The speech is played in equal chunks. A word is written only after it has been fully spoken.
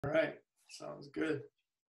All right, sounds good.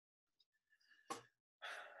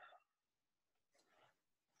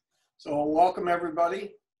 So welcome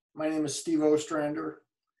everybody. My name is Steve Ostrander.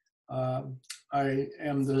 I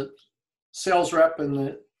am the sales rep in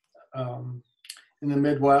the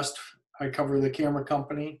Midwest. I cover the camera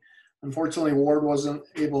company. Unfortunately, Ward wasn't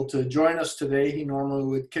able to join us today. He normally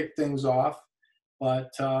would kick things off,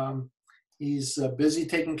 but he's busy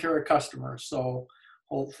taking care of customers. So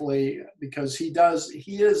hopefully, because he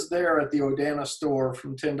is there at the Odana store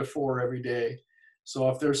from 10 to 4 every day. So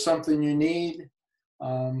if there's something you need,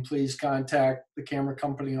 please contact the camera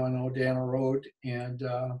company on Odana Road, and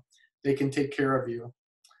they can take care of you.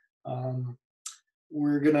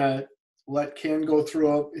 We're gonna let Ken go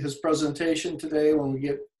through his presentation today. When we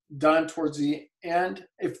get done towards the end,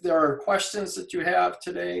 if there are questions that you have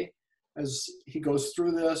today as he goes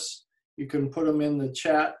through this, you can put them in the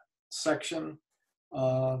chat section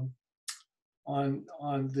on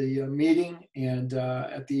the meeting, and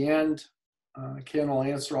at the end, Ken will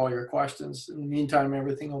answer all your questions. In the meantime,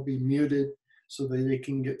 everything will be muted so that they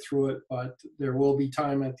can get through it, but there will be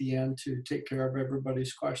time at the end to take care of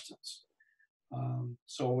everybody's questions.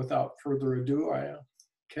 So without further ado,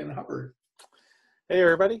 Ken Hubbard. Hey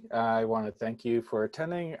everybody, I want to thank you for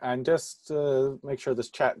attending, and just to make sure this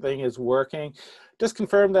chat thing is working, just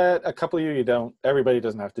confirm that a couple of you everybody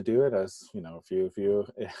doesn't have to do it, as you know, if you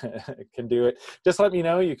can do it. Just let me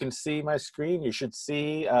know. You can see my screen. You should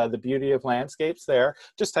see the beauty of landscapes there.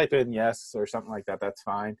 Just type in yes or something like that, that's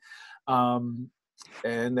fine. And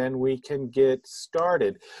then we can get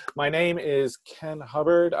started. My name is Ken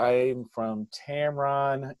Hubbard. I'm from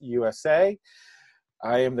Tamron, USA.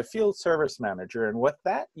 I am the field service manager, and what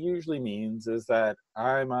that usually means is that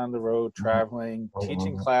I'm on the road traveling,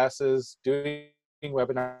 teaching classes, doing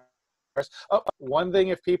webinars. Oh, one thing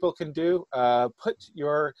if people can do, put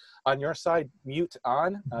on your side mute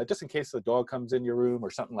on, just in case the dog comes in your room or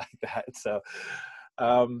something like that. So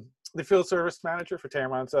the field service manager for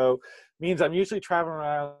Tamron, so means I'm usually traveling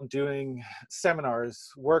around doing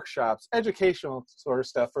seminars, workshops, educational sort of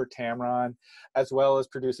stuff for Tamron, as well as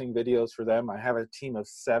producing videos for them. I have a team of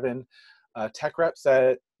 7 tech reps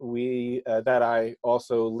that I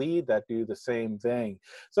also lead that do the same thing.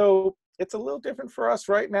 So it's a little different for us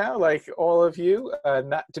right now, like all of you,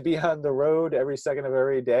 not to be on the road every second of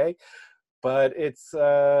every day, but it's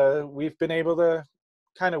we've been able to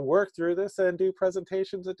kind of work through this and do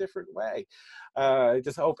presentations a different way. I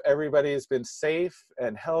just hope everybody's been safe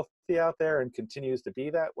and healthy out there and continues to be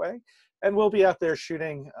that way. And we'll be out there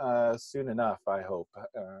shooting soon enough, I hope,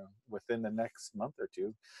 within the next month or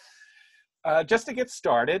two. Just to get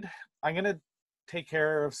started, I'm going to take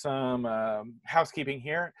care of some housekeeping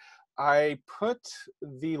here. I put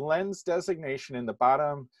the lens designation in the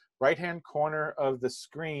bottom right-hand corner of the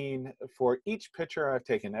screen for each picture I've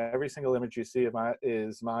taken. Every single image you see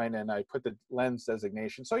is mine, and I put the lens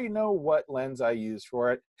designation so you know what lens I use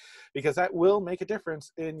for it, because that will make a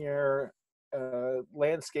difference in your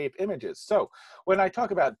landscape images. So when I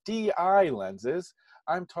talk about DI lenses,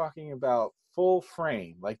 I'm talking about full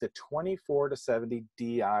frame, like the 24-70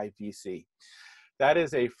 DI VC. That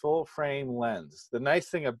is a full frame lens. The nice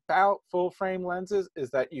thing about full frame lenses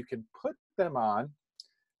is that you can put them on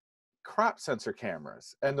crop sensor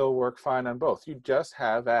cameras and they'll work fine on both. You just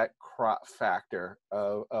have that crop factor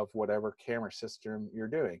of whatever camera system you're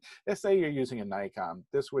doing. Let's say you're using a Nikon.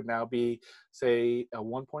 This would now be, say, a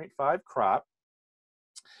 1.5 crop,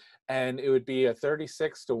 and it would be a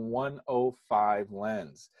 36-105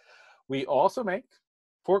 lens. We also make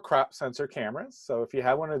for crop sensor cameras. So if you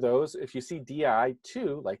have one of those, if you see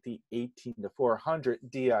DI2, like the 18-400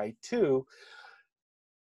 DI2,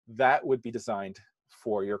 that would be designed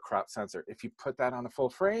for your crop sensor. If you put that on a full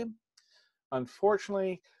frame,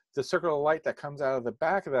 unfortunately, the circle of light that comes out of the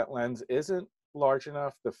back of that lens isn't large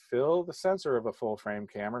enough to fill the sensor of a full frame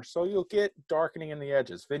camera, so you'll get darkening in the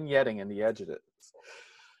edges, vignetting in the edges.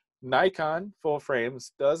 Nikon full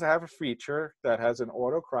frames does have a feature that has an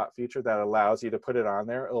auto crop feature that allows you to put it on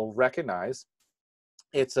there. It'll recognize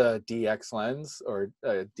it's a DX lens, or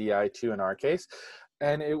a DI2 in our case,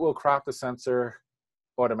 and it will crop the sensor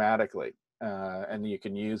automatically, and you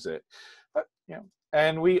can use it. But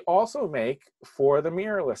and we also make for the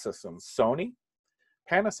mirrorless systems, Sony,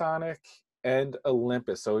 Panasonic, and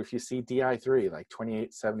Olympus. So if you see DI3, like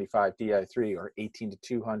 2875 DI3 or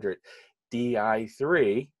 18-200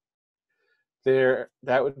 DI3,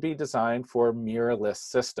 that would be designed for mirrorless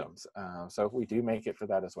systems. So we do make it for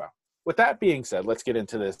that as well. With that being said, let's get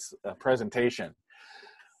into this presentation.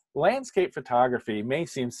 Landscape photography may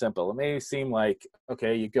seem simple. It may seem like,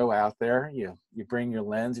 okay, you go out there, you bring your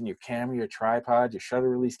lens and your camera, your tripod, your shutter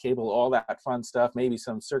release cable, all that fun stuff, maybe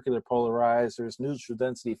some circular polarizers, neutral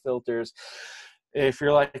density filters. If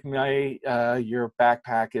you're like me, your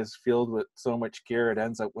backpack is filled with so much gear, it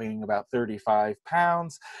ends up weighing about 35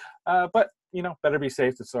 pounds. But, you know, better be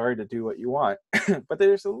safe than sorry to do what you want. But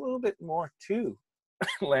there's a little bit more to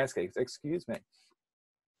landscapes, excuse me.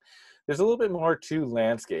 There's a little bit more to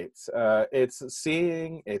landscapes. It's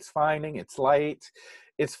seeing, it's finding, it's light,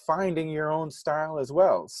 it's finding your own style as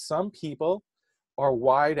well. Some people are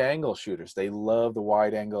wide angle shooters. They love the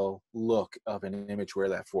wide angle look of an image where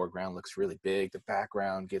that foreground looks really big, the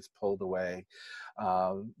background gets pulled away.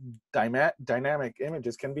 Dynamic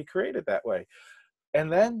images can be created that way.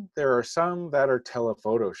 And then there are some that are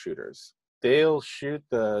telephoto shooters. They'll shoot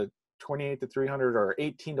the 28 to 300 or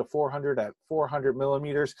 18 to 400 at 400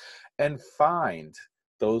 millimeters and find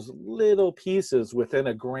those little pieces within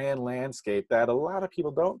a grand landscape that a lot of people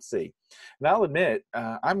don't see. And I'll admit,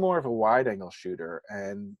 I'm more of a wide angle shooter.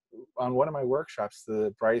 And on one of my workshops,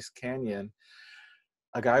 the Bryce Canyon,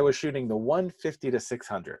 a guy was shooting the 150 to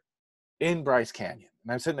 600 in Bryce Canyon.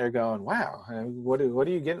 And I'm sitting there going, wow, what are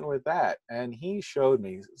you getting with that? And he showed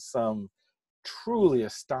me some truly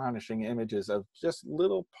astonishing images of just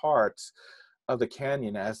little parts of the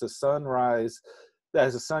canyon as the sun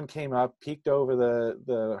came up, peeked over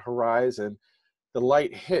the horizon, the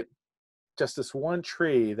light hit just this one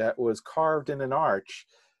tree that was carved in an arch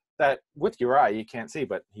that with your eye you can't see,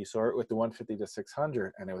 but he saw it with the 150 to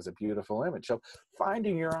 600 and it was a beautiful image. So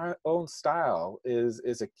finding your own style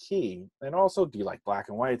is a key. And also, do you like black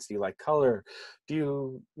and whites? Do you like color?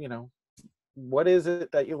 Do you know, what is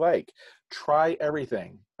it that you like? Try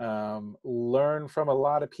everything. Learn from a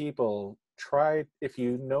lot of people. Try, if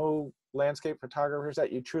you know landscape photographers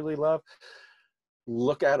that you truly love,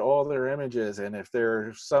 look at all their images. And if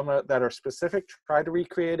there's some that are specific, try to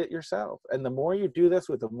recreate it yourself. And the more you do this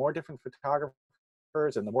with the more different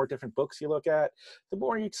photographers and the more different books you look at, the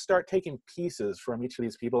more you start taking pieces from each of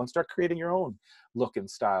these people and start creating your own look and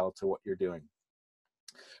style to what you're doing.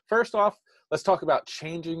 First off, let's talk about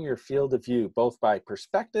changing your field of view, both by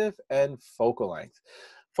perspective and focal length.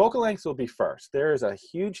 Focal length will be first. There is a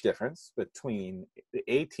huge difference between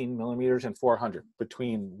 18 millimeters and 400,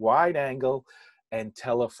 between wide angle and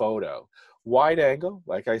telephoto. Wide angle,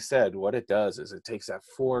 like I said, what it does is it takes that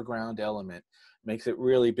foreground element, makes it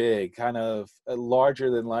really big, kind of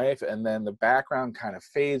larger than life, and then the background kind of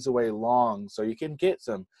fades away long, so you can get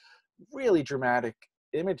some really dramatic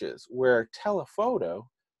images. Where telephoto,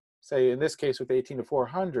 say in this case with 18 to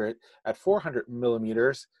 400, at 400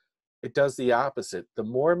 millimeters, it does the opposite. The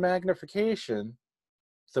more magnification,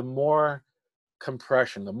 the more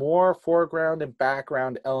compression, the more foreground and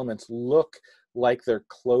background elements look like they're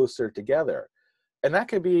closer together. And that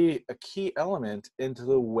could be a key element into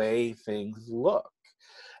the way things look.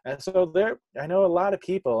 And so I know a lot of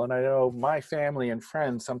people, and I know my family and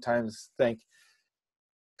friends sometimes think,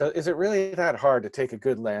 is it really that hard to take a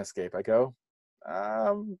good landscape? I go,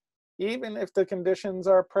 even if the conditions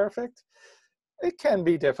are perfect, it can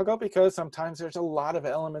be difficult because sometimes there's a lot of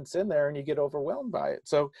elements in there and you get overwhelmed by it.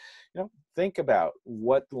 So, think about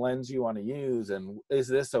what lens you want to use, and is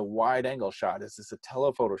this a wide angle shot? Is this a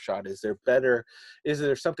telephoto shot? Is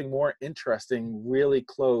there something more interesting really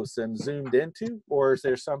close and zoomed into, or is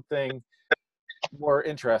there something more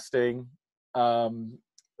interesting in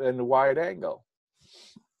the wide angle?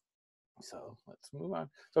 So let's move on.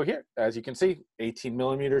 So here, as you can see, 18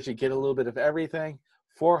 millimeters, you get a little bit of everything.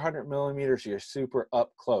 400 millimeters, you're super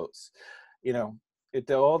up close.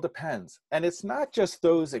 It all depends. And it's not just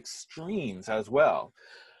those extremes as well.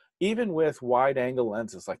 Even with wide angle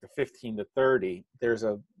lenses like the 15 to 30,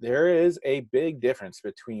 there is a big difference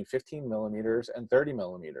between 15 millimeters and 30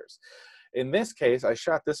 millimeters. In this case, I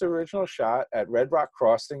shot this original shot at Red Rock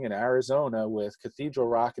Crossing in Arizona with Cathedral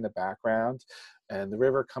Rock in the background and the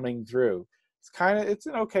river coming through. It's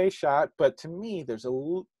an okay shot, but to me, there's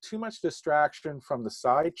too much distraction from the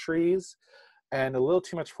side trees and a little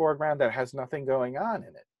too much foreground that has nothing going on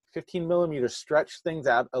in it. 15 millimeters stretch things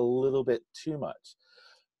out a little bit too much.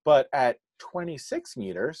 But at 26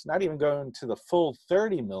 meters, not even going to the full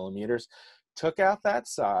 30 millimeters, took out that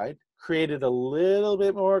side, created a little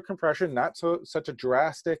bit more compression, not such a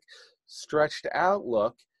drastic stretched out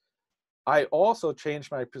look. I also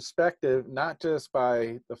changed my perspective, not just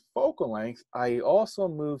by the focal length, I also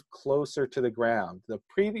moved closer to the ground. The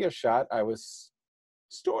previous shot, I was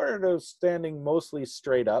sort of standing mostly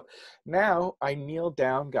straight up. Now I kneeled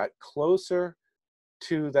down, got closer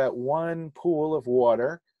to that one pool of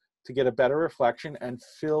water, to get a better reflection and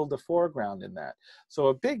fill the foreground in that. So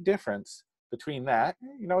a big difference between that,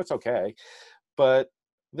 you know, it's okay, but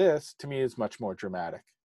this to me is much more dramatic.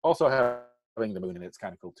 Also having the moon in it's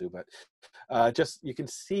kind of cool too, but just you can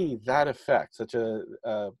see that effect. Such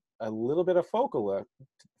a little bit of focal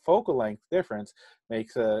length difference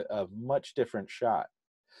makes a much different shot.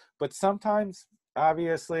 But sometimes,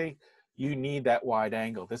 obviously, you need that wide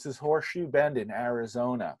angle. This is Horseshoe Bend in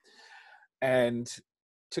Arizona. And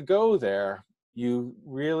to go there, you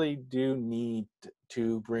really do need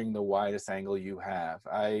to bring the widest angle you have.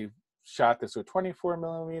 I shot this with 24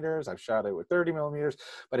 millimeters, I've shot it with 30 millimeters,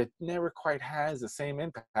 but it never quite has the same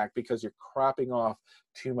impact because you're cropping off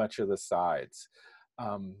too much of the sides.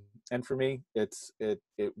 And for me,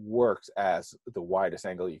 it works as the widest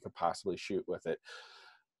angle you could possibly shoot with it.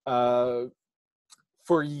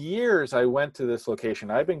 For years, I went to this location.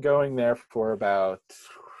 I've been going there for about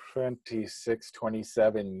 26,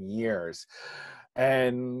 27 years.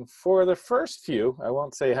 And for the first few, I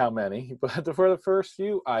won't say how many, but for the first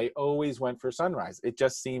few, I always went for sunrise. It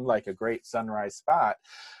just seemed like a great sunrise spot.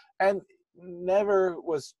 And never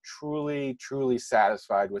was truly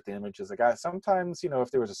satisfied with the images I got. Sometimes, you know,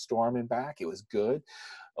 if there was a storm in back, it was good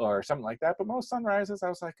or something like that. But most sunrises, I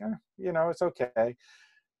was like, you know, it's okay.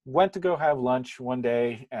 Went to go have lunch one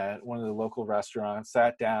day at one of the local restaurants,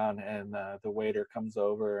 sat down, and the waiter comes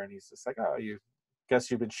over and he's just like, oh, you guess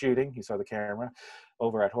you've been shooting. He saw the camera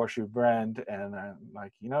over at Horseshoe Bend. And I'm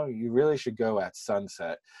like, you know, you really should go at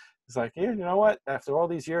sunset. It's like, yeah, you know what? After all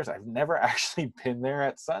these years, I've never actually been there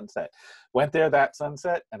at sunset. Went there that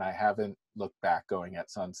sunset, and I haven't looked back going at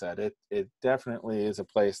sunset. It definitely is a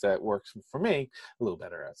place that works for me a little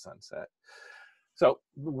better at sunset. So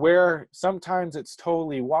where sometimes it's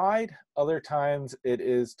totally wide, other times it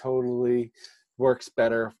is totally works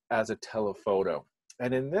better as a telephoto.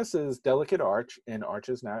 And then this is Delicate Rock in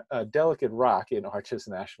Arches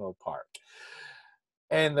National Park.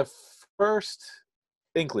 And the first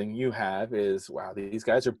inkling you have is, wow, these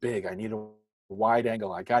guys are big. I need a wide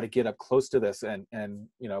angle. I got to get up close to this and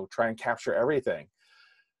you know, try and capture everything.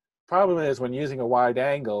 Problem is, when using a wide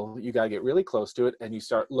angle, you got to get really close to it and you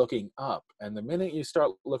start looking up. And the minute you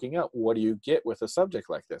start looking up, what do you get with a subject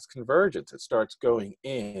like this? Convergence. It starts going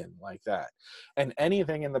in like that. And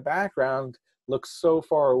anything in the background looks so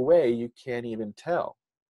far away, you can't even tell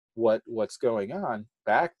what's going on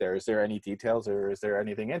back there. Is there any details or is there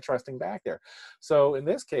anything interesting back there? So in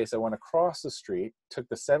this case, I went across the street, took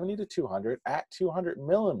the 70-200 at 200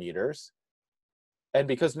 millimeters. And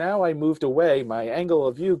because now I moved away, my angle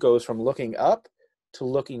of view goes from looking up to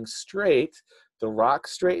looking straight. The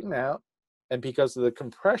rocks straighten out. And because of the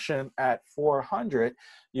compression at 400,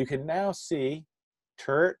 you can now see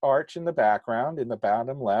turret arch in the background in the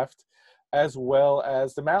bottom left, as well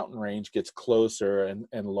as the mountain range gets closer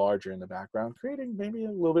and larger in the background, creating maybe a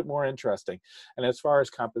little bit more interesting. And as far as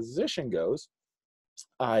composition goes,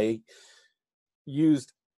 I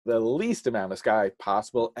used the least amount of sky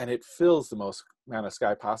possible, and it fills the most amount of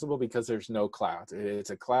sky possible because there's no clouds. It's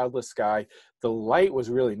a cloudless sky. The light was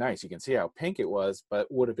really nice. You can see how pink it was,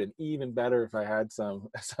 but would have been even better if I had some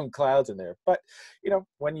clouds in there. But you know,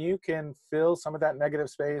 when you can fill some of that negative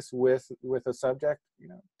space with a subject, you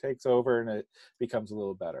know, it takes over and it becomes a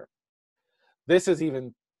little better. This is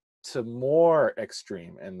even to more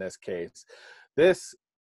extreme in this case. This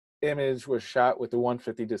image was shot with the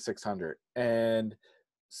 150-600, and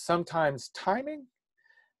sometimes timing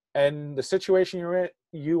and the situation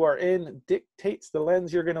you are in dictates the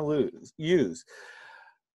lens you're going to use.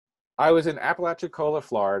 I was in Apalachicola,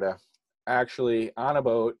 Florida, actually on a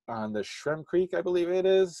boat on the Shrimp Creek, I believe it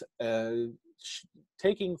is,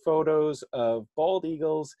 taking photos of bald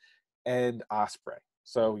eagles and osprey.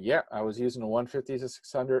 So yeah, I was using a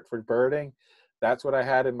 150-600 for birding. That's what I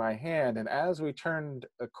had in my hand. And as we turned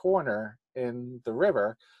a corner in the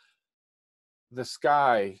river, the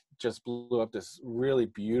sky just blew up this really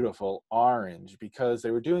beautiful orange because they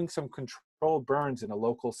were doing some controlled burns in a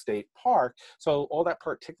local state park. So all that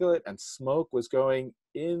particulate and smoke was going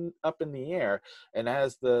up in the air. And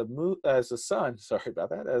as the sun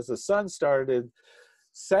started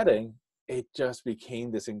setting, it just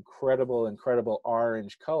became this incredible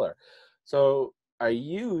orange color. So I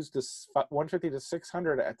used this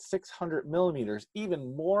 150-600 at 600 millimeters,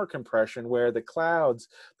 even more compression, where the clouds,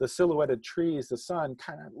 the silhouetted trees, the sun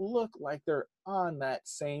kind of look like they're on that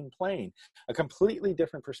same plane. A completely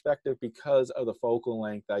different perspective because of the focal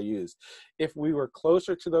length I used. If we were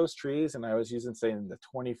closer to those trees and I was using, say, in the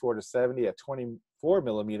 24-70 at 24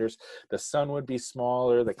 millimeters, the sun would be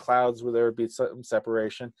smaller, the clouds, there would be some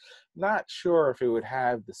separation. Not sure if it would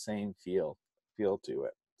have the same feel to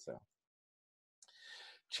it. So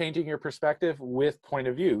changing your perspective with point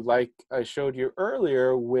of view. Like I showed you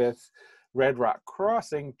earlier with Red Rock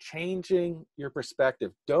Crossing, changing your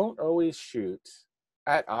perspective. Don't always shoot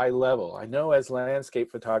at eye level. I know as landscape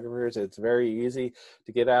photographers, it's very easy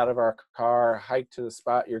to get out of our car, hike to the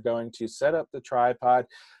spot you're going to, set up the tripod,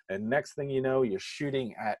 and next thing you know, you're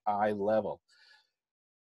shooting at eye level.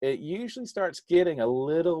 It usually starts getting a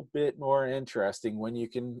little bit more interesting when you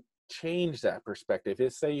can change that perspective.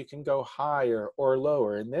 Is say you can go higher or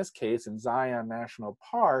lower. In this case, in Zion National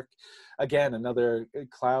Park, again, another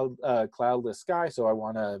cloudless sky, so I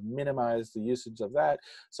want to minimize the usage of that.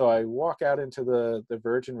 So I walk out into the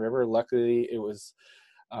Virgin River. Luckily, it was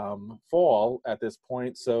fall at this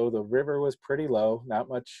point, so the river was pretty low, not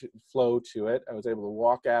much flow to it. I was able to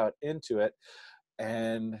walk out into it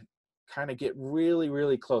and kind of get really,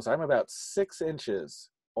 really close. I'm about 6 inches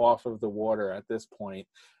off of the water at this point,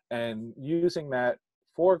 and using that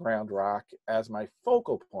foreground rock as my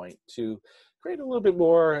focal point to create a little bit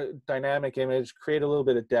more dynamic image, create a little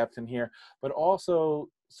bit of depth in here, but also,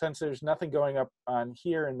 since there's nothing going up on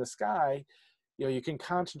here in the sky, you know, you can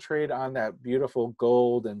concentrate on that beautiful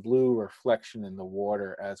gold and blue reflection in the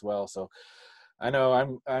water as well. So I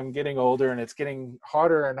know I'm getting older, and it's getting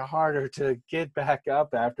harder and harder to get back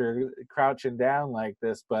up after crouching down like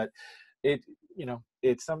this, but it, you know,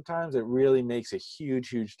 it sometimes it really makes a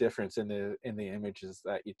huge difference in the images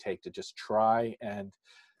that you take, to just try and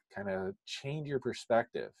kind of change your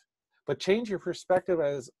perspective. But change your perspective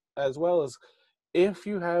as well as, if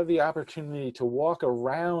you have the opportunity to walk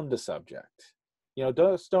around a subject, you know,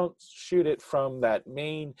 don't shoot it from that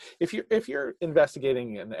main. If you're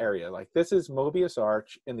investigating an area, like this is Mobius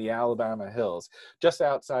Arch in the Alabama hills, just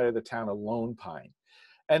outside of the town of Lone Pine,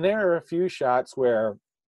 and there are a few shots where,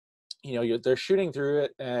 you know, they're shooting through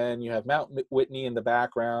it, and you have Mount Whitney in the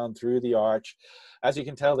background through the arch. As you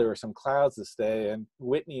can tell, there were some clouds this day, and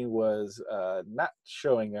Whitney was not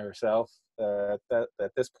showing herself at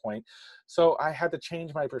this point. So I had to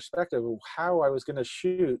change my perspective of how I was going to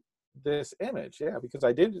shoot this image. Yeah, because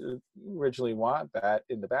I did originally want that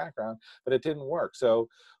in the background, but it didn't work. So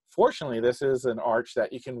fortunately, this is an arch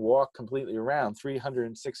that you can walk completely around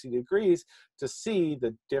 360 degrees to see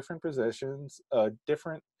the different positions,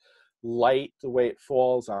 different light, the way it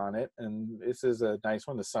falls on it. And this is a nice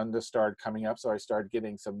one. The sun just started coming up, so I started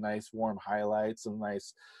getting some nice warm highlights, some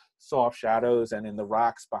nice soft shadows, and in the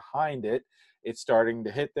rocks behind it, it's starting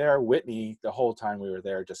to hit there. Whitney, the whole time we were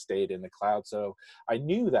there, just stayed in the cloud, so I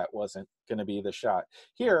knew that wasn't going to be the shot.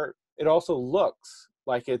 Here, it also looks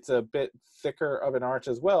like it's a bit thicker of an arch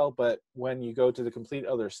as well, but when you go to the complete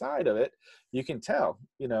other side of it, you can tell,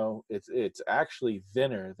 you know, it's actually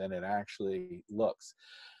thinner than it actually looks.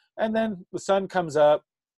 And then the sun comes up.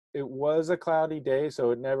 It was a cloudy day,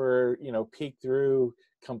 so it never, you know, peeked through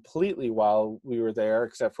completely while we were there,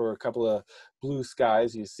 except for a couple of blue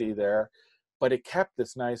skies you see there. But it kept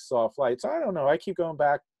this nice soft light. So I don't know. I keep going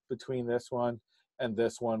back between this one and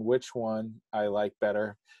this one, which one I like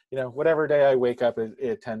better. You know, whatever day I wake up,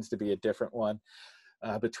 it tends to be a different one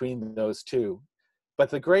between those two. But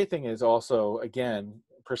the great thing is also, again,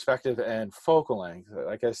 perspective and focal length.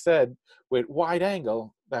 Like I said, with wide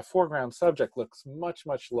angle, that foreground subject looks much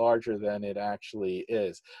larger than it actually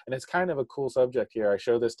is. And it's kind of a cool subject here. I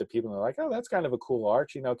show this to people and they're like, oh, that's kind of a cool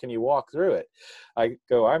arch. You know, can you walk through it? I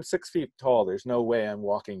go, I'm 6 feet tall. There's no way I'm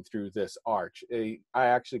walking through this arch. I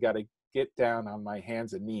actually got to get down on my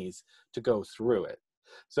hands and knees to go through it.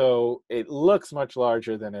 So it looks much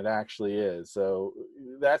larger than it actually is. So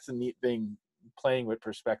that's a neat thing, playing with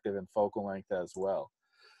perspective and focal length as well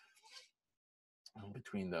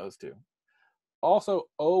between those two. Also,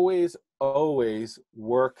 always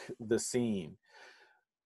work the scene,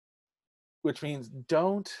 which means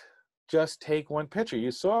don't just take one picture.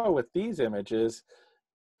 You saw with these images,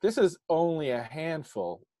 this is only a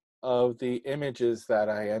handful of the images that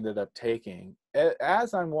I ended up taking.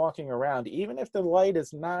 As I'm walking around, even if the light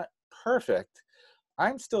is not perfect,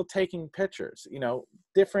 I'm still taking pictures, you know,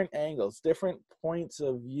 different angles, different points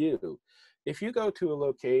of view. If you go to a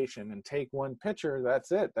location and take one picture,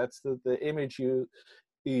 that's it. That's the image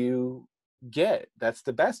you get. That's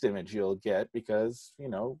the best image you'll get, because, you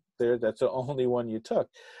know, that's the only one you took.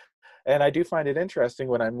 And I do find it interesting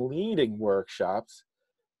when I'm leading workshops,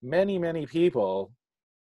 many people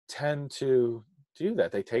tend to do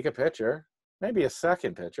that. They take a picture, maybe a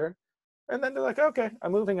second picture, and then they're like, okay,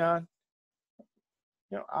 I'm moving on.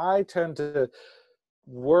 You know, I tend to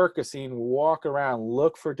work a scene, walk around,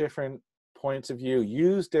 look for different points of view,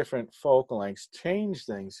 use different focal lengths, change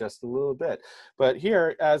things just a little bit. But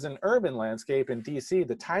here, as an urban landscape in DC,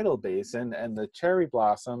 the tidal basin and the cherry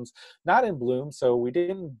blossoms, not in bloom, so we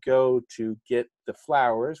didn't go to get the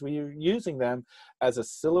flowers. We were using them as a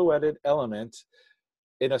silhouetted element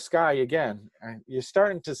in a sky. Again, you're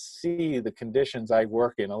starting to see the conditions I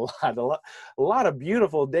work in a lot of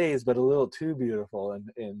beautiful days, but a little too beautiful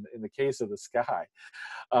in the case of the sky.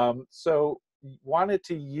 So wanted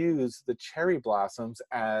to use the cherry blossoms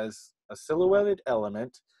as a silhouetted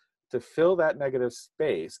element to fill that negative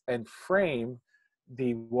space and frame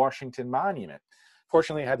the Washington Monument.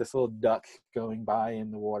 Fortunately, I had this little duck going by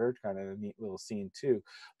in the water, kind of a neat little scene too.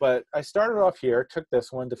 But I started off here, took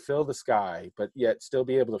this one to fill the sky, but yet still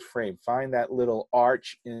be able to frame, find that little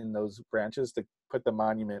arch in those branches to put the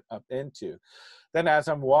monument up into. Then as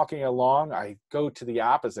I'm walking along, I go to the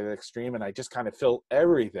opposite extreme and I just kind of fill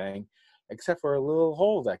everything except for a little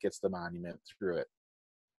hole that gets the monument through it.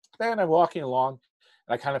 Then I'm walking along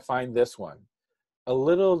and I kind of find this one. A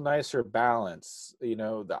little nicer balance. You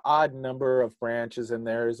know, the odd number of branches in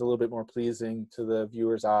there is a little bit more pleasing to the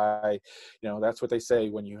viewer's eye. You know, that's what they say,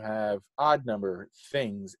 when you have odd number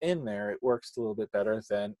things in there, it works a little bit better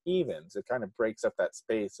than evens. It kind of breaks up that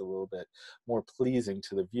space a little bit more pleasing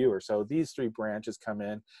to the viewer. So these three branches come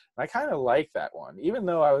in, and I kind of like that one. Even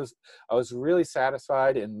though I was really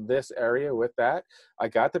satisfied in this area with that, I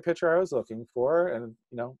got the picture I was looking for, and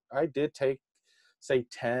you know, I did take, say,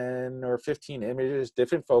 10 or 15 images,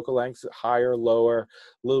 different focal lengths, higher, lower,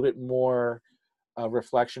 a little bit more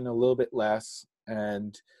reflection, a little bit less.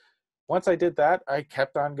 And once I did that, I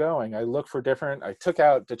kept on going. I looked for different, I took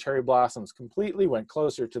out the cherry blossoms completely, went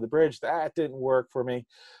closer to the bridge. That didn't work for me.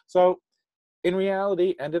 So in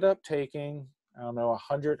reality, ended up taking, I don't know,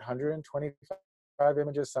 100, 125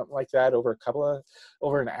 images, something like that, over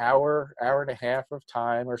over an hour, hour and a half of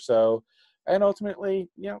time or so. And ultimately,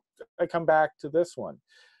 you know, I come back to this one.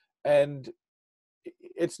 And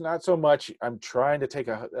it's not so much I'm trying to take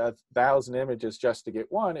a 1,000 images just to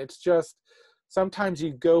get one. It's just sometimes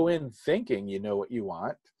you go in thinking you know what you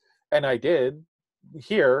want. And I did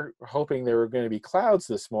here, hoping there were going to be clouds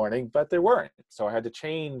this morning, but there weren't. So I had to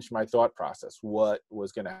change my thought process, what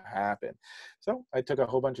was going to happen. So I took a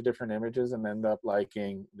whole bunch of different images and ended up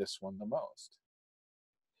liking this one the most.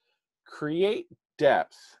 Create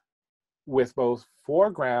depth with both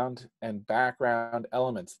foreground and background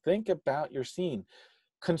elements. Think about your scene.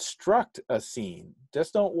 Construct a scene.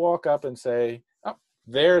 Just don't walk up and say, oh,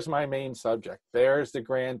 there's my main subject. There's the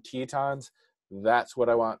Grand Tetons. That's what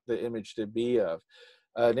I want the image to be of.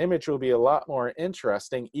 An image will be a lot more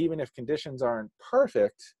interesting, even if conditions aren't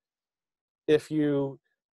perfect, if you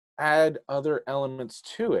add other elements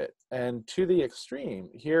to it. And to the extreme,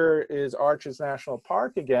 here is Arches National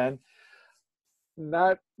Park again.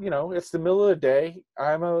 Not, you know, it's the middle of the day.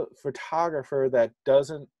 I'm a photographer that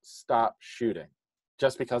doesn't stop shooting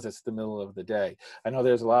just because it's the middle of the day. I know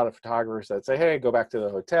there's a lot of photographers that say, hey, go back to the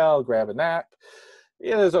hotel, grab a nap.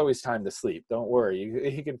 Yeah, there's always time to sleep. Don't worry,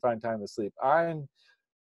 you can find time to sleep. I'm,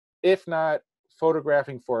 if not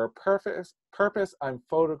photographing for a purpose, I'm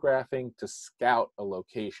photographing to scout a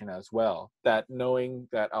location as well, that knowing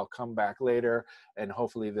that I'll come back later and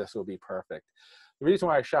hopefully this will be perfect. The reason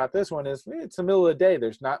why I shot this one is it's the middle of the day.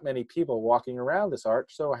 There's not many people walking around this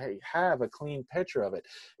arch, so I have a clean picture of it.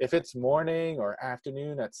 If it's morning or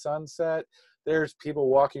afternoon at sunset, there's people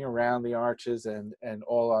walking around the arches and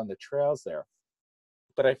all on the trails there.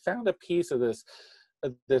 But I found a piece of this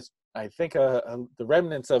I think the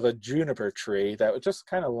remnants of a juniper tree that was just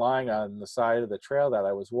kind of lying on the side of the trail that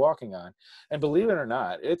I was walking on. And believe it or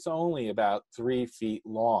not, it's only about 3 feet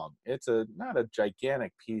long. It's not a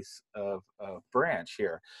gigantic piece of branch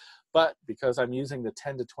here, but because I'm using the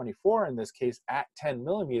 10 to 24 in this case at 10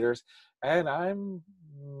 millimeters, and I'm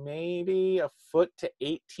maybe a foot to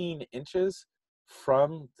 18 inches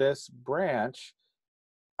from this branch,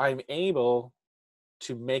 I'm able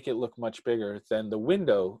to make it look much bigger than the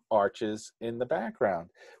window arches in the background,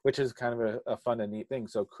 which is kind of a fun and neat thing.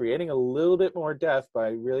 So creating a little bit more depth by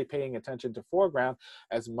really paying attention to foreground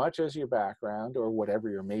as much as your background or whatever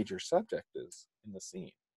your major subject is in the scene.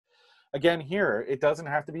 Again, here, it doesn't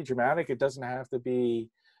have to be dramatic. It doesn't have to be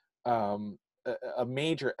a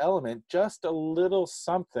major element, just a little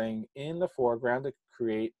something in the foreground to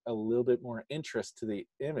create a little bit more interest to the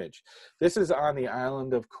image. This is on the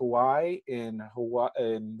island of Kauai in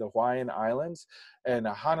the Hawaiian Islands, and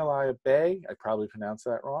Honolulu Bay. I probably pronounced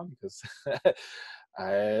that wrong because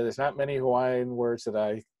there's not many Hawaiian words that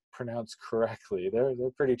I pronounce correctly. They're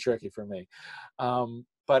pretty tricky for me.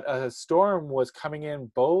 But a storm was coming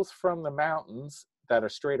in both from the mountains that are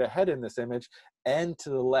straight ahead in this image and to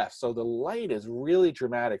the left. So the light is really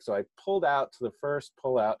dramatic. So I pulled out to the first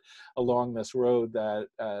pullout along this road that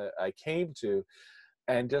I came to,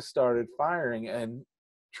 and just started firing and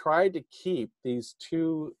tried to keep these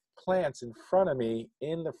two plants in front of me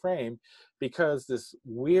in the frame, because this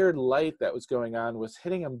weird light that was going on was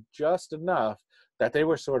hitting them just enough that they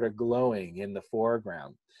were sort of glowing in the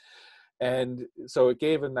foreground. And so it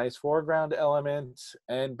gave a nice foreground element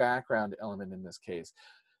and background element in this case.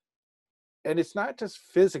 And it's not just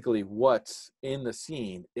physically what's in the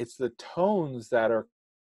scene, it's the tones that are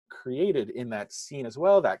created in that scene as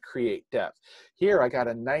well that create depth. Here I got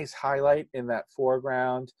a nice highlight in that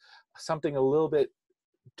foreground, something a little bit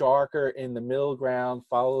darker in the middle ground,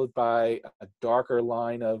 followed by a darker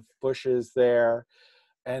line of bushes there,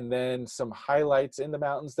 and then some highlights in the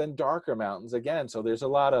mountains, then darker mountains again. So there's a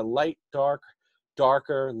lot of light, dark,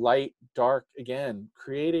 darker, light, dark, again,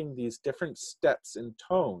 creating these different steps and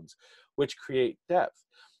tones, which create depth.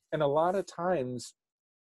 And a lot of times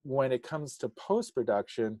when it comes to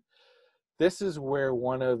post-production, this is where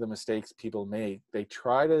one of the mistakes people make. They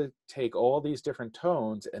try to take all these different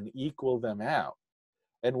tones and equal them out.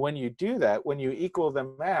 And when you do that, when you equal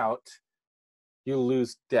them out, you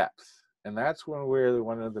lose depth. And that's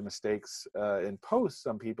one of the mistakes in post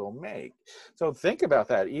some people make. So think about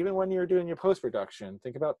that. Even when you're doing your post-production,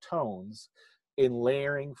 think about tones in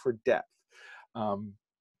layering for depth.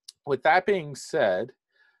 With that being said,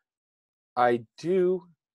 I do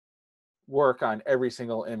work on every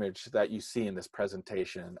single image that you see in this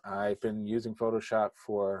presentation. I've been using Photoshop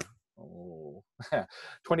for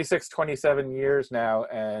 26, 27 years now,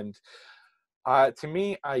 and to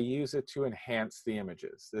me, I use it to enhance the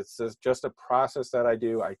images. It's just a process that I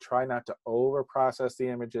do. I try not to over-process the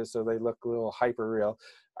images so they look a little hyper-real.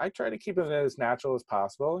 I try to keep them as natural as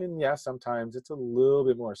possible, and yes, sometimes it's a little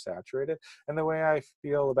bit more saturated. And the way I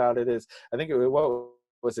feel about it is, I think what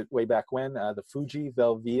was it way back when, the Fuji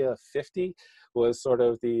Velvia 50 was sort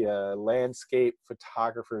of the landscape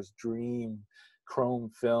photographer's dream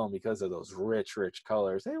chrome film because of those rich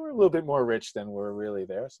colors. They were a little bit more rich than were really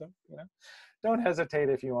there. So, don't hesitate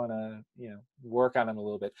if you want to, work on them a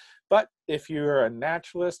little bit. But if you're a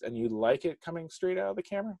naturalist and you like it coming straight out of the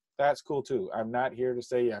camera, that's cool too. I'm not here to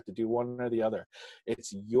say you have to do one or the other.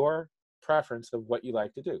 It's your preference of what you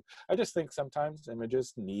like to do. I just think sometimes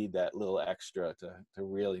images need that little extra to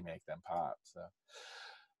really make them pop. So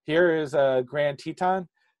here is a Grand Teton,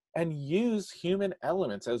 and use human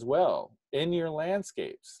elements as well in your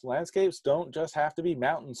landscapes. Landscapes don't just have to be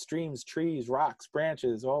mountains, streams, trees, rocks,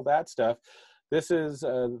 branches, all that stuff. This is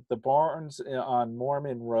the barns on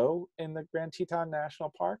Mormon Row in the Grand Teton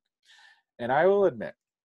National Park. And I will admit,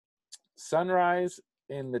 sunrise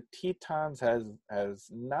in the Tetons has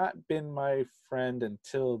not been my friend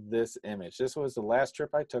until this image. This was the last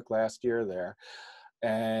trip I took last year there.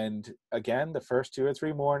 And again, the first 2 or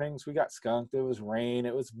 3 mornings, we got skunked. It was rain,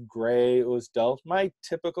 it was gray, it was dull. My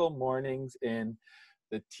typical mornings in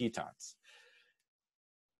the Tetons.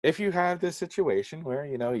 If you have this situation where,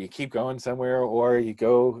 you keep going somewhere, or you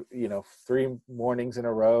go, 3 mornings in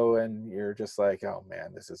a row and you're just like, oh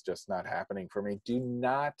man, this is just not happening for me, do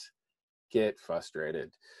not get frustrated.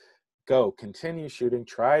 Go, continue shooting,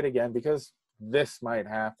 try it again, because this might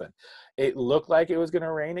happen. It looked like it was going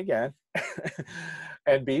to rain again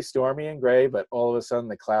and be stormy and gray, but all of a sudden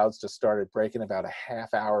the clouds just started breaking about a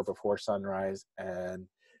half hour before sunrise, and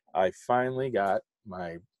I finally got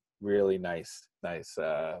my really nice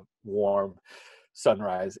warm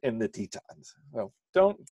sunrise in the Tetons. So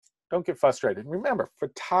don't get frustrated. Remember,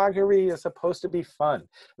 photography is supposed to be fun,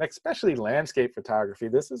 and especially landscape photography.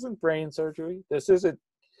 This isn't brain surgery. This isn't,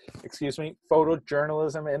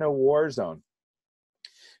 photojournalism in a war zone.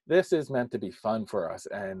 This is meant to be fun for us.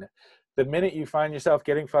 And the minute you find yourself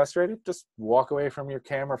getting frustrated, just walk away from your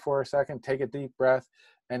camera for a second, take a deep breath,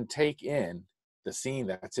 and take in the scene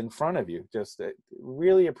that's in front of you. Just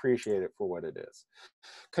really appreciate it for what it is.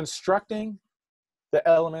 Constructing the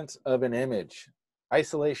elements of an image,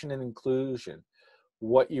 isolation and inclusion,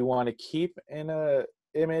 what you want to keep in an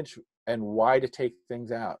image and why to take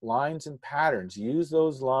things out. Lines and patterns, use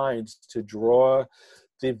those lines to draw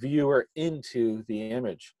the viewer into the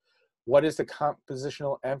image. What is the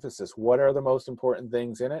compositional emphasis? What are the most important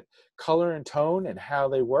things in it? Color and tone and how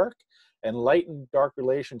they work, and light and dark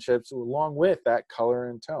relationships along with that color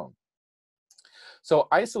and tone. So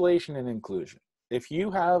isolation and inclusion. If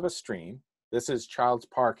you have a stream, this is Childs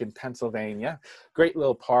Park in Pennsylvania, great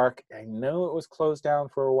little park. I know it was closed down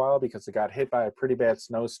for a while because it got hit by a pretty bad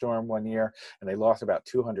snowstorm one year and they lost about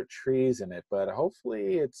 200 trees in it, but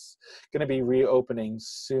hopefully it's going to be reopening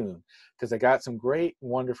soon because they got some great,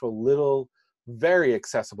 wonderful little very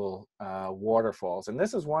accessible waterfalls. And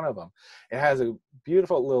this is one of them. It has a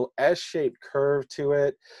beautiful little S-shaped curve to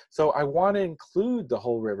it. So I want to include the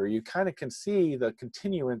whole river. You kind of can see the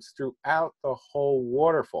continuance throughout the whole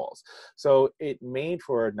waterfalls. So it made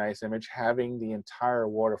for a nice image having the entire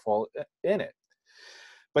waterfall in it.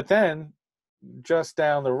 But then just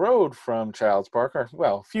down the road from Childs Park, or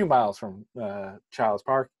well, a few miles from Childs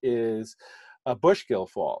Park, is Bushgill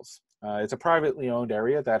Falls. It's a privately owned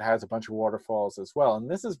area that has a bunch of waterfalls as well. And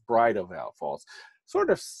this is Bridal Veil Falls. Sort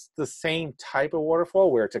of the same type of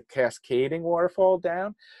waterfall where it's a cascading waterfall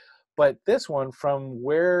down. But this one, from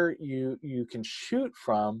where you can shoot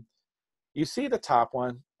from, you see the top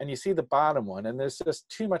one and you see the bottom one. And there's just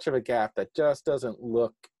too much of a gap that just doesn't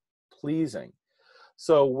look pleasing.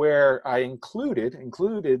 So where I included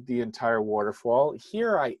the entire waterfall,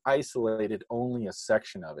 here I isolated only a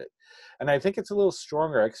section of it. And I think it's a little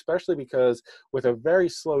stronger, especially because with a very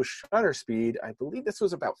slow shutter speed, I believe this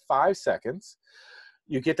was about 5 seconds,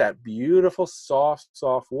 you get that beautiful soft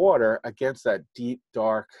water against that deep,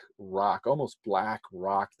 dark rock, almost black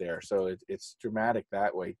rock there. So it's dramatic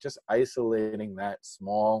that way, just isolating that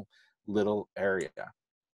small little area.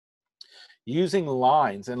 Using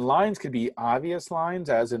lines, and lines could be obvious lines,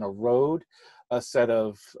 as in a road, a set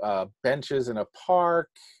of benches in a park,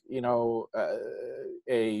 you know,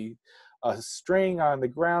 a string on the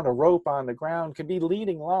ground, a rope on the ground, can be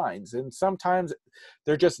leading lines. And sometimes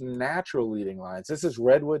they're just natural leading lines. This is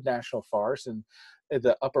Redwood National Forest in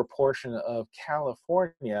the upper portion of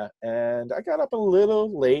California. And I got up a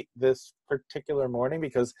little late this particular morning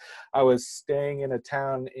because I was staying in a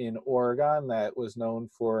town in Oregon that was known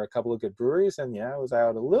for a couple of good breweries. And yeah, I was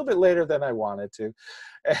out a little bit later than I wanted to.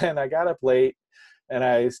 And I got up late and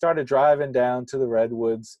I started driving down to the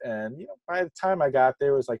Redwoods. And, you know, by the time I got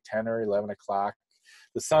there, it was like 10 or 11 o'clock.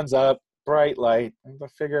 The sun's up, bright light. And I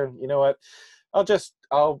figure, you know what, I'll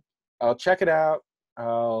check it out.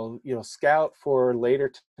 I'll, you know, scout for later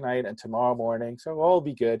tonight and tomorrow morning. So all will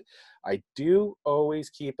be good. I do always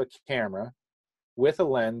keep a camera with a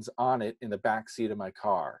lens on it in the back seat of my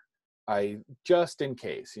car. Just in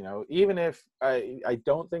case, you know, even if I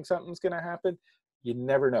don't think something's going to happen, you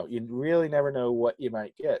never know. You really never know what you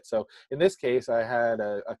might get. So in this case, I had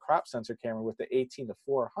a crop sensor camera with the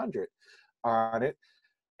 18-400 on it,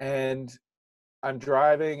 and I'm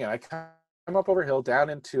driving and I come up over a hill down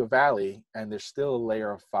into a valley, and there's still a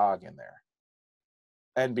layer of fog in there.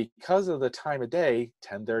 And because of the time of day,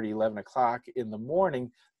 10:30, 11 o'clock in the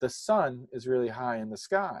morning, the sun is really high in the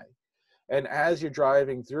sky. And as you're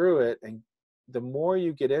driving through it, and the more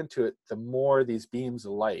you get into it, the more these beams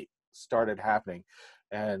of light started happening.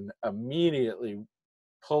 And immediately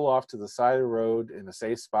pull off to the side of the road in a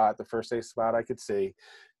safe spot, the first safe spot I could see,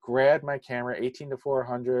 grabbed my camera,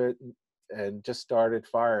 18-400, and just started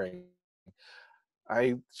firing.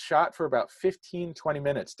 I shot for about 15-20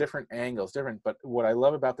 minutes, different angles, but what I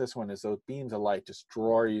love about this one is those beams of light just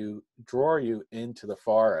draw you into the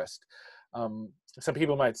forest. Some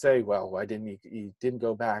people might say, well, why didn't you didn't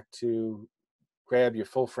go back to grab your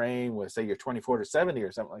full frame with, say, your 24-70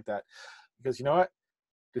 or something like that? Because you know what?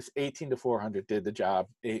 This 18-400 did the job.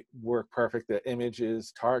 It worked perfect. The image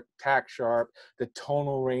is tack sharp. The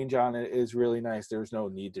tonal range on it is really nice. There's no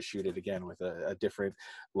need to shoot it again with a different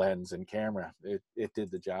lens and camera. It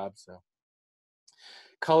did the job. So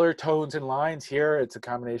color, tones, and lines here, it's a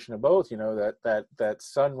combination of both. You know, that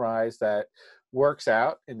sunrise that works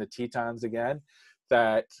out in the Tetons again,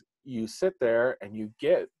 that you sit there and you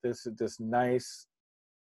get this nice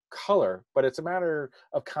color, but it's a matter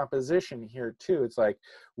of composition here too. It's like,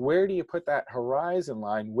 where do you put that horizon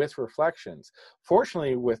line with reflections?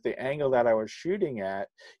 Fortunately, with the angle that I was shooting at,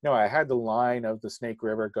 you know, I had the line of the Snake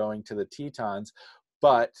River going to the Tetons,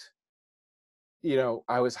 but you know,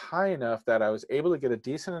 I was high enough that I was able to get a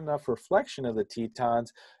decent enough reflection of the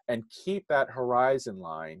Tetons and keep that horizon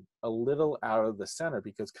line a little out of the center,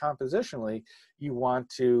 because compositionally you want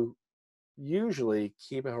to usually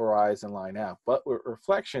keep a horizon line out, but with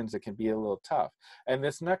reflections it can be a little tough. And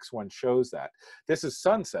this next one shows that. This is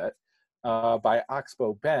Sunset by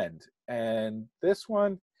Oxbow Bend, and this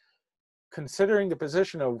one, considering the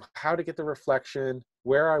position of how to get the reflection,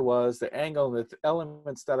 where I was, the angle, and the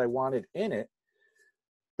elements that I wanted in it,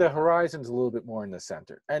 the horizon's a little bit more in the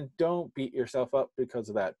center. And don't beat yourself up because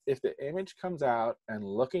of that. If the image comes out and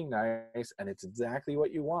looking nice and it's exactly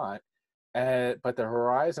what you want, but the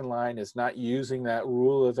horizon line is not using that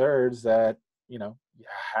rule of thirds that, you know, you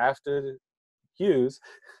have to use,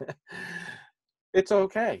 It's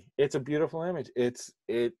okay. It's a beautiful image. It's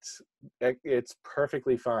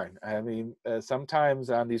perfectly fine. I mean, sometimes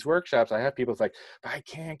on these workshops, I have people like, but I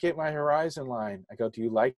can't get my horizon line. I go, do you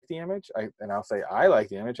like the image? And I'll say, I like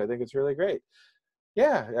the image. I think it's really great.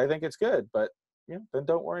 Yeah, I think it's good, but then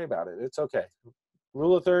don't worry about it. It's okay.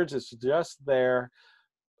 Rule of thirds is just there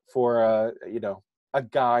for a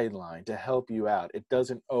guideline to help you out. It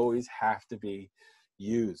doesn't always have to be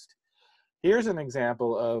used. Here's an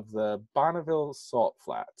example of the Bonneville Salt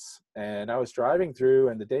Flats. And I was driving through,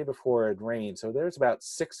 and the day before it rained, so there's about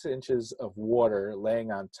 6 inches of water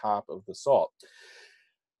laying on top of the salt.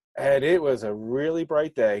 And it was a really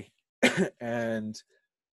bright day and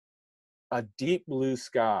a deep blue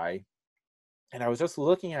sky. And I was just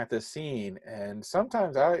looking at this scene, and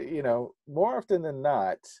sometimes more often than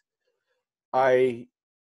not, I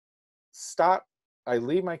stop, I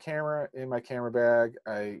leave my camera in my camera bag.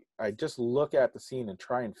 I just look at the scene and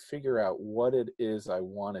try and figure out what it is I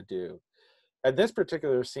want to do. At this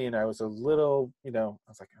particular scene, I was a little, I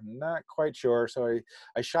was like, I'm not quite sure. So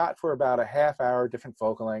I shot for about a half hour, different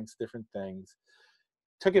focal lengths, different things,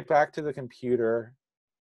 took it back to the computer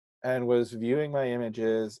and was viewing my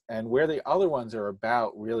images, and where the other ones are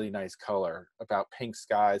about really nice color, about pink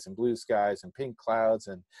skies and blue skies and pink clouds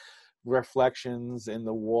and reflections in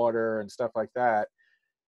the water and stuff like that.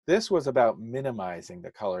 This was about minimizing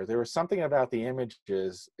the color. There was something about the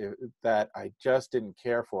images that I just didn't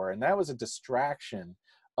care for, and that was a distraction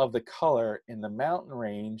of the color in the mountain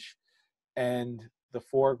range and the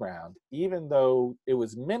foreground. Even though it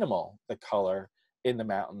was minimal, the color in the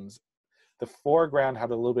mountains, the foreground had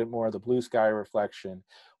a little bit more of the blue sky reflection.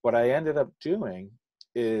 What I ended up doing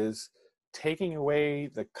is taking away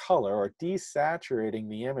the color or desaturating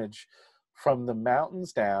the image from the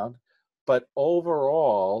mountains down, but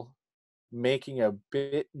overall making a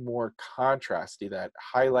bit more contrasty, that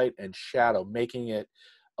highlight and shadow, making it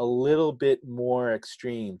a little bit more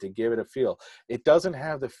extreme to give it a feel. It doesn't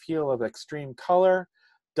have the feel of extreme color,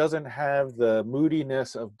 doesn't have the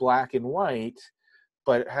moodiness of black and white,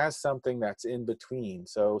 but it has something that's in between.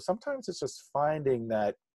 So sometimes it's just finding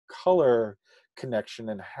that color connection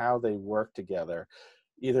and how they work together,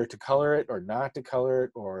 either to color it or not to color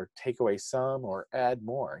it, or take away some or add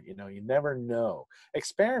more. You never know.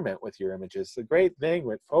 Experiment with your images. The great thing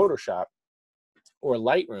with Photoshop or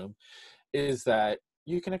Lightroom is that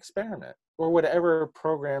you can experiment, or whatever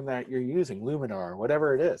program that you're using, Luminar,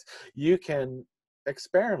 whatever it is, you can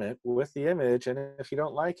experiment with the image, and if you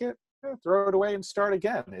don't like it, throw it away and start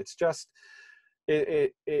again. It's just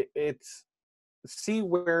it's see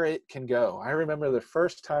where it can go. I remember the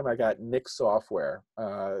first time I got Nik software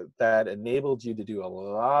that enabled you to do a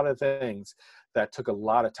lot of things that took a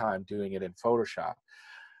lot of time doing it in Photoshop.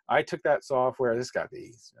 I took that software, this got to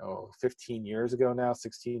be 15 years ago now,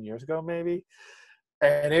 16 years ago maybe,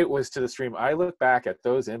 and it was to the stream. I look back at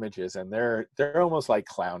those images and they're almost like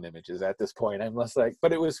clown images at this point. I'm just like,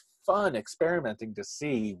 but it was fun experimenting to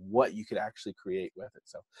see what you could actually create with it.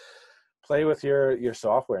 So play with your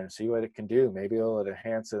software and see what it can do. Maybe it'll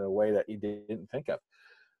enhance it in a way that you didn't think of.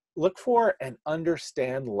 Look for and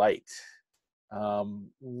understand light.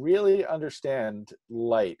 Really understand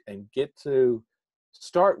light and get to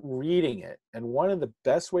start reading it. And one of the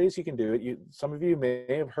best ways you can do it, some of you may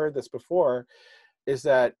have heard this before, is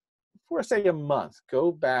that for say a month,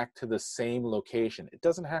 go back to the same location. It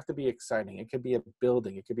doesn't have to be exciting. It could be a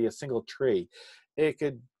building. It could be a single tree. It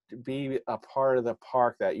could be a part of the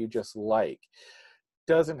park that you just like.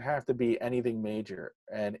 Doesn't have to be anything major.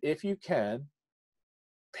 And if you can,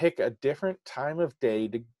 pick a different time of day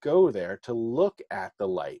to go there to look at the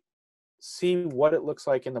light. See what it looks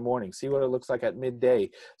like in the morning. See what it looks like at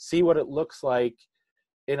midday. See what it looks like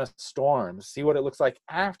in a storm. See what it looks like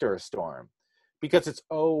after a storm, because it's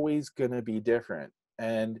always going to be different.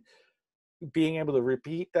 And being able to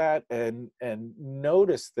repeat that and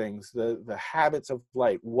notice things, the habits of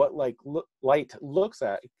light, what light looks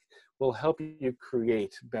at, will help you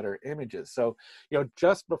create better images. So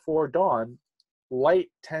just before dawn, light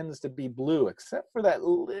tends to be blue, except for that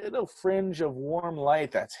little fringe of warm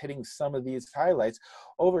light that's hitting some of these highlights.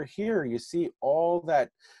 Over here you see all that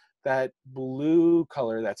blue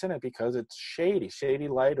color that's in it because it's shady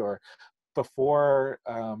light, or before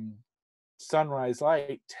sunrise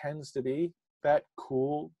light tends to be that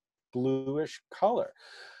cool bluish color.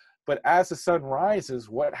 But as the sun rises,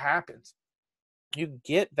 what happens? You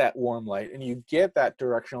get that warm light and you get that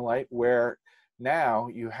directional light, where now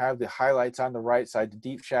you have the highlights on the right side, the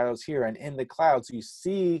deep shadows here, and in the clouds you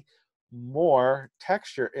see more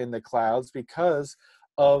texture in the clouds because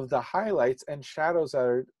of the highlights and shadows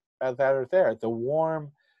that are there. The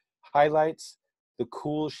warm highlights, the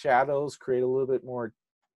cool shadows create a little bit more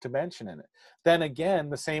dimension in it. Then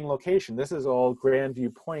again, the same location. This is all Grand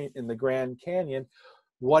View Point in the Grand Canyon.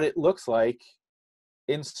 What it looks like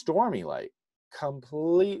in stormy light,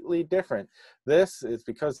 completely different. This is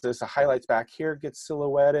because there's a highlights back here gets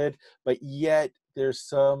silhouetted, but yet there's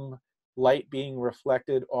some light being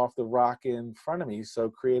reflected off the rock in front of me, so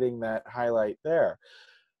creating that highlight there.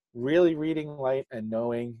 Really reading light and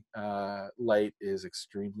knowing light is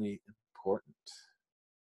extremely important.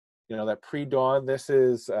 You know, that pre-dawn, this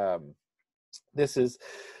is the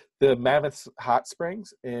Mammoth Hot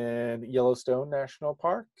Springs in Yellowstone National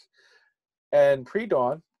Park. And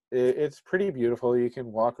pre-dawn, it's pretty beautiful. You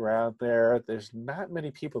can walk around there. There's not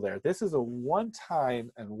many people there. This is a one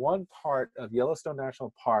time and one part of Yellowstone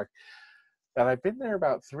National Park that I've been there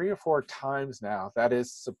about 3 or 4 times now. That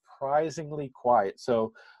is surprisingly quiet.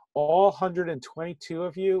 So all 122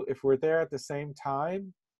 of you, if we're there at the same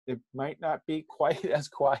time, it might not be quite as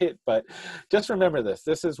quiet, but just remember this.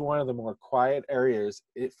 This is one of the more quiet areas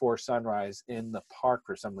for sunrise in the park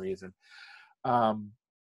for some reason.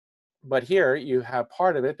 But here you have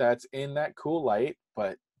part of it that's in that cool light,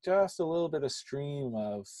 but just a little bit of stream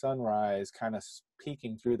of sunrise kind of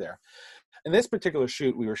peeking through there. In this particular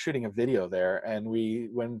shoot, we were shooting a video there, and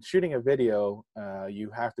when shooting a video, you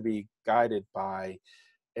have to be guided by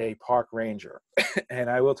a park ranger. And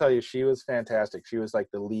I will tell you, she was fantastic. She was like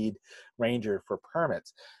the lead ranger for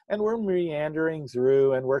permits. And we're meandering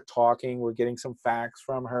through and we're talking, we're getting some facts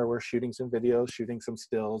from her, we're shooting some videos, shooting some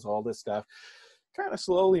stills, all this stuff, kind of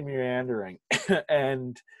slowly meandering.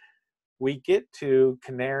 And we get to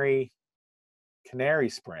Canary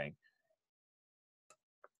Spring.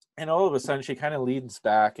 And all of a sudden she kind of leans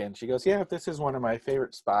back and she goes, yeah, this is one of my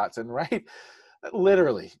favorite spots. And right,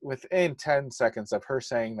 literally within 10 seconds of her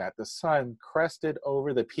saying that, the sun crested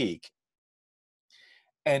over the peak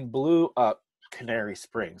and blew up Canary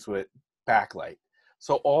Springs with backlight.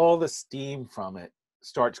 So all the steam from it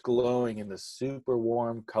starts glowing in the super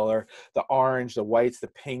warm color. The orange, the whites, the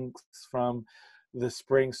pinks from the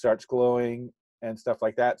spring starts glowing and stuff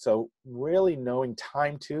like that. So really knowing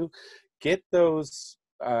time to get those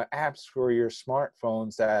apps for your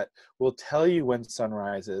smartphones that will tell you when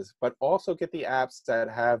sunrise is, but also get the apps that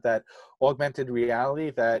have that augmented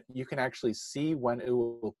reality that you can actually see when it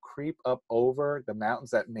will creep up over the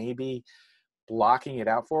mountains that may be blocking it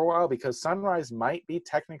out for a while, because sunrise might be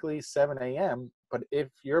technically 7 a.m., but if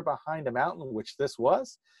you're behind a mountain, which this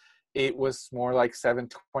was, it was more like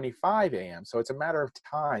 7:25 a.m. So it's a matter of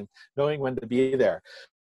time knowing when to be there.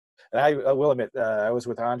 And I will admit, I was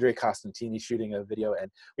with Andre Costantini shooting a video, and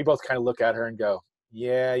we both kind of look at her and go,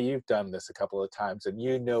 yeah, you've done this a couple of times, and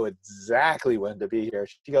you know exactly when to be here.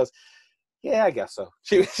 She goes, yeah, I guess so.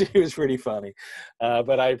 She was pretty funny,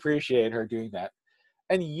 but I appreciate her doing that.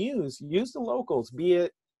 And use the locals, be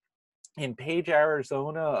it in Page,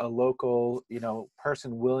 Arizona, a local,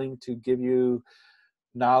 person willing to give you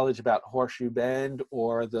knowledge about Horseshoe Bend,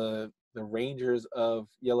 or the rangers of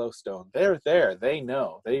Yellowstone. They're there. They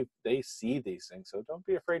know. They see these things. So don't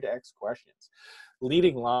be afraid to ask questions.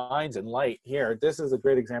 Leading lines and light here. This is a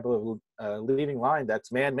great example of a leading line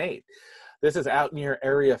that's man-made. This is out near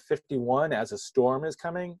Area 51 as a storm is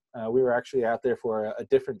coming. We were actually out there for a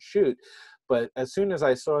different shoot. But as soon as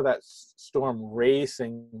I saw that storm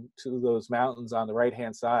racing to those mountains on the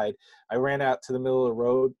right-hand side, I ran out to the middle of the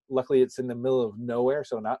road. Luckily, it's in the middle of nowhere,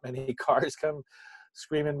 so not many cars come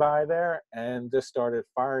screaming by there, and just started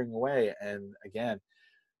firing away. And again,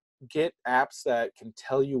 get apps that can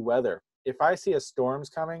tell you weather. If I see a storm's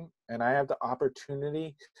coming and I have the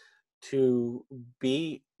opportunity to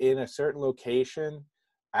be in a certain location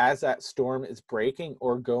as that storm is breaking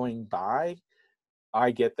or going by,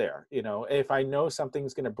 I get there. If I know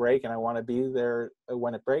something's going to break and I want to be there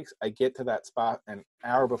when it breaks, I get to that spot an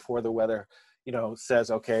hour before the weather, says,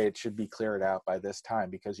 okay, it should be cleared out by this time,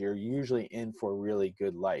 because you're usually in for really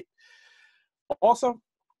good light. Also,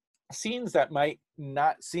 scenes that might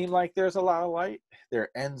not seem like there's a lot of light, there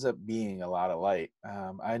ends up being a lot of light.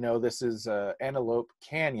 I know this is Antelope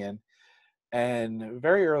Canyon, and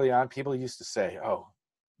very early on, people used to say, oh,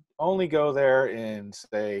 only go there in,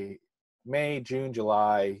 say, May, June,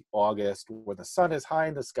 July, August, when the sun is high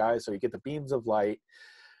in the sky, so you get the beams of light.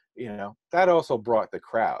 That also brought the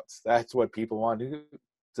crowds. That's what people wanted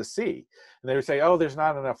to see. And they would say, oh, there's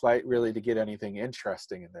not enough light really to get anything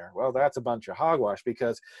interesting in there. Well, that's a bunch of hogwash,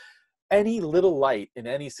 because any little light in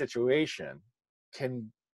any situation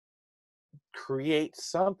can create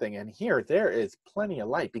something. And here, there is plenty of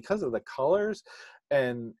light because of the colors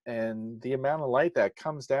and the amount of light that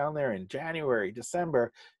comes down there in January,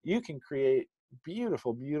 December. You can create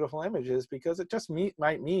beautiful, beautiful images, because it just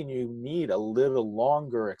might mean you need a little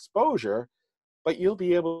longer exposure, but you'll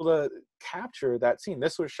be able to capture that scene.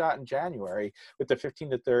 This was shot in January with the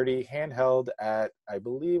 15-30 handheld at, I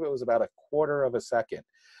believe it was about 1/4 of a second.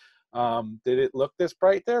 Did it look this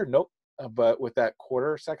bright there? Nope. But with that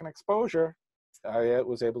 1/4 second exposure, I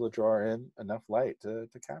was able to draw in enough light to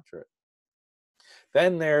capture it.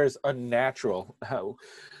 Then there's unnatural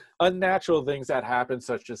things that happen,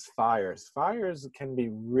 such as fires. Fires can be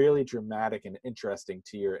really dramatic and interesting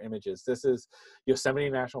to your images. This is Yosemite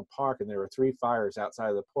National Park, and there were 3 fires outside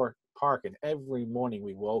of the park, and every morning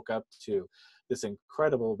we woke up to this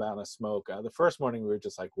incredible amount of smoke. The first morning we were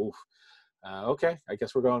just like, "Oof, okay, I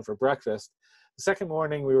guess we're going for breakfast." The second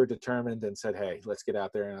morning we were determined and said, "Hey, let's get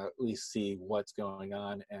out there and at least see what's going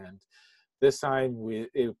on." And this time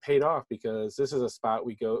it paid off, because this is a spot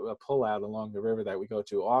we go, a pull out along the river that we go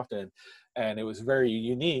to often. And it was very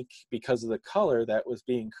unique because of the color that was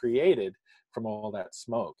being created from all that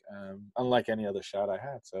smoke, unlike any other shot I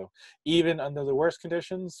had. So even under the worst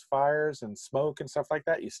conditions, fires and smoke and stuff like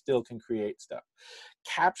that, you still can create stuff.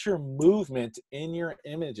 Capture movement in your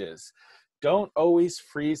images. Don't always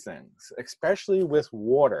freeze things, especially with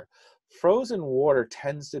water. Frozen water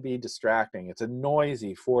tends to be distracting. It's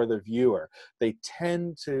noisy for the viewer. They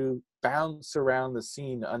tend to bounce around the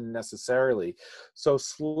scene unnecessarily. So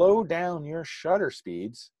slow down your shutter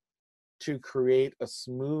speeds to create a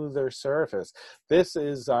smoother surface. This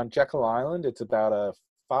is on Jekyll Island. It's about a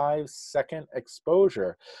 5-second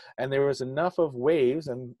exposure, and there was enough of waves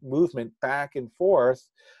and movement back and forth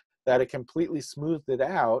that it completely smoothed it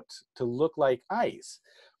out to look like ice.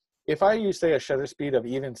 If I use, say, a shutter speed of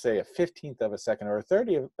even, say, a 15th of a second or a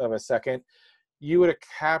 30th of a second, you would have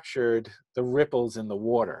captured the ripples in the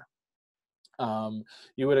water.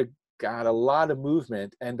 You would have got a lot of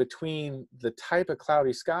movement, and between the type of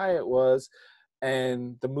cloudy sky it was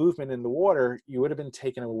and the movement in the water, you would have been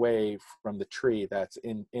taken away from the tree that's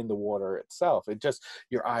in the water itself. It just,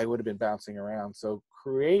 your eye would have been bouncing around. So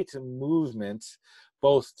create movement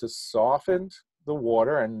both to soften the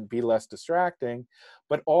water and be less distracting,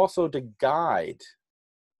 but also to guide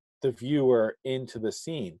the viewer into the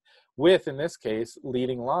scene with, in this case,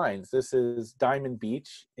 leading lines. This is Diamond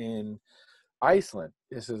Beach in Iceland.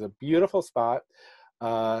 This is a beautiful spot.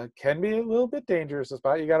 Can be a little bit dangerous a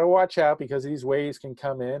spot. You got to watch out, because these waves can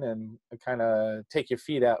come in and kind of take your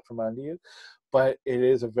feet out from under you. But it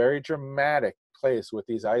is a very dramatic place with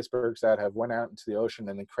these icebergs that have went out into the ocean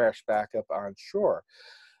and then crashed back up on shore.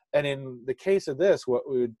 And in the case of this, what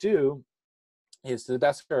we would do is, to the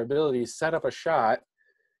best of our ability, set up a shot,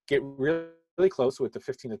 get really close with the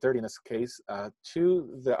 15-30 in this case,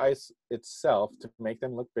 to the ice itself to make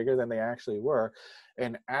them look bigger than they actually were.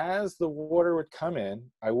 And as the water would come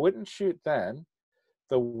in, I wouldn't shoot then.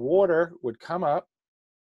 The water would come up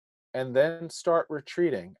and then start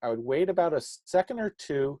retreating. I would wait about a second or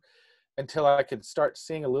two until I could start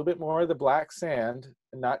seeing a little bit more of the black sand,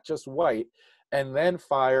 not just white, and then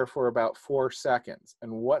fire for about 4 seconds.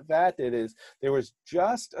 And what that did is, there was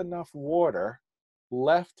just enough water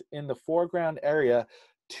left in the foreground area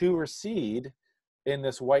to recede in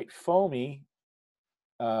this white foamy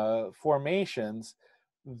formations,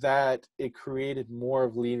 that it created more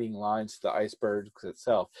of leading lines to the icebergs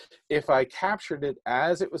itself. If I captured it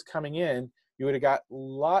as it was coming in, you would have got a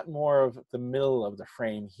lot more of the middle of the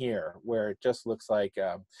frame here, where it just looks like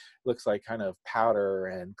kind of powder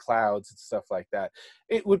and clouds and stuff like that.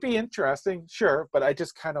 It would be interesting, sure, but I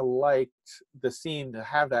just kind of liked the scene to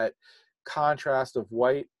have that contrast of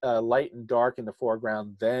white, light and dark in the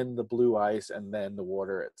foreground, then the blue ice, and then the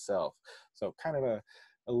water itself. So kind of a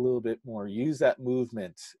little bit more, use that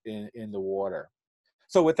movement in the water.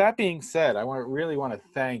 So with that being said, I really want to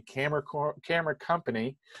thank Camera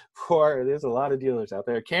Company for, there's a lot of dealers out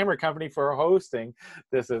there, Camera Company for hosting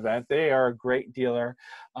this event. They are a great dealer,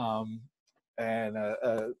 and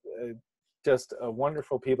just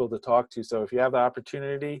wonderful people to talk to. So if you have the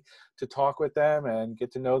opportunity to talk with them and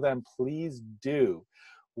get to know them, please do.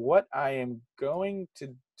 What I am going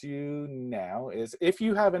to do now is, if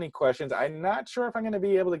you have any questions, I'm not sure if I'm going to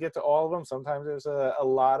be able to get to all of them. Sometimes there's a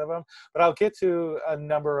lot of them, but I'll get to a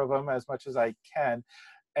number of them as much as I can.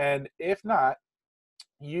 And if not,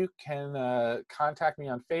 you can contact me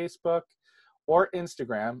on Facebook or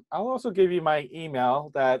Instagram. I'll also give you my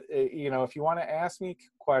email that, if you want to ask me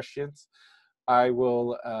questions, I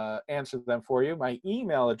will answer them for you. My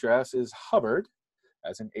email address is Hubbard,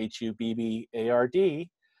 as in Hubbard,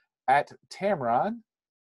 at Tamron.com.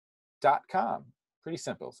 Pretty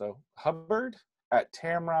simple. So Hubbard at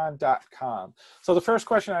Tamron.com. So the first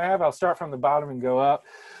question I have, I'll start from the bottom and go up.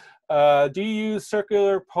 Do you use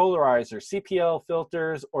circular polarizer, CPL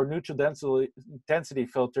filters, or neutral density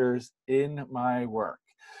filters in my work?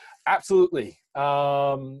 Absolutely.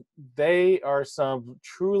 They are some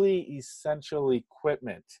truly essential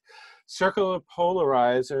equipment. Circular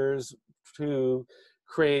polarizers to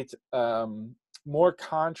create more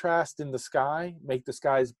contrast in the sky, make the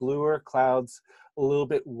skies bluer, clouds a little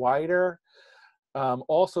bit whiter.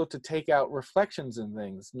 Also to take out reflections in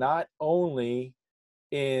things, not only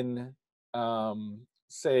in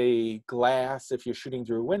say glass if you're shooting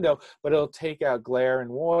through a window, but it'll take out glare in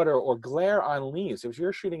water or glare on leaves. If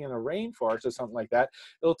you're shooting in a rainforest or something like that,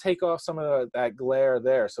 it'll take off some of that glare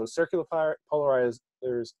there. So circular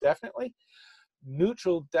polarizers definitely.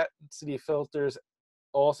 Neutral density filters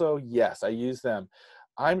also, yes, I use them.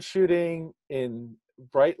 I'm shooting in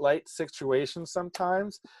bright light situations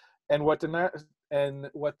sometimes, and what the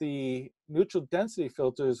neutral density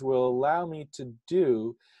filters will allow me to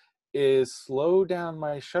do is slow down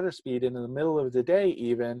my shutter speed in the middle of the day.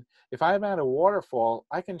 Even if I'm at a waterfall,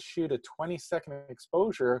 I can shoot a 20-second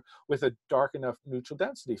exposure with a dark enough neutral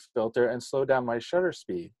density filter and slow down my shutter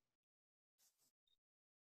speed.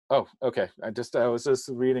 Oh, okay. I was just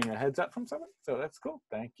reading a heads up from someone, so that's cool.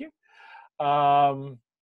 Thank you.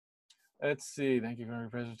 Let's see. Thank you for your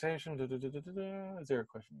presentation. Is there a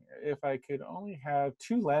question here? If I could only have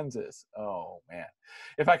 2 lenses, oh man.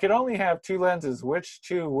 If I could only have 2 lenses, which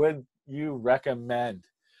 2 would you recommend?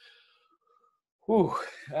 Whew,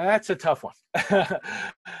 that's a tough one.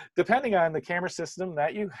 Depending on the camera system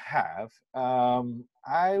that you have,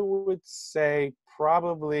 I would say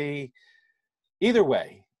probably either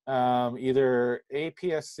way, either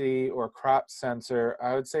APS-C or crop sensor.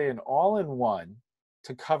 I would say an all-in-one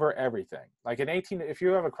to cover everything. Like an 18, if you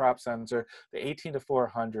have a crop sensor, the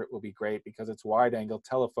 18-400 will be great because it's wide angle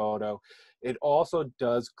telephoto. It also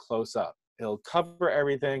does close up. It'll cover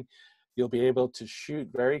everything. You'll be able to shoot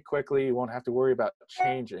very quickly. You won't have to worry about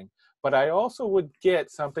changing. But I also would get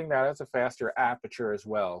something that has a faster aperture as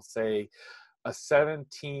well, say a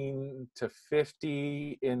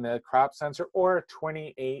 17-50 in the crop sensor or a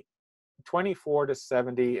 24-70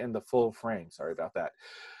 in the full frame. Sorry about that.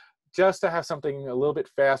 Just to have something a little bit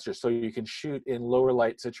faster so you can shoot in lower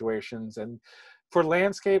light situations. And for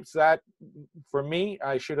landscapes, that for me,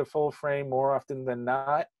 I shoot a full frame more often than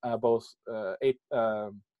not, both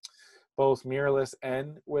mirrorless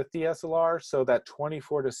and with DSLR. So that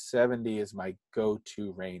 24-70 is my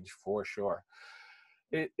go-to range for sure.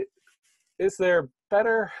 Is there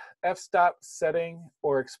better f-stop setting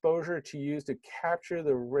or exposure to use to capture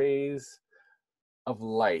the rays of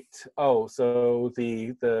light? Oh, so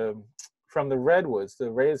the from the redwoods,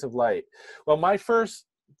 the rays of light. Well, my first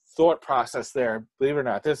thought process there, believe it or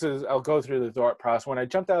not, I'll go through the thought process. When I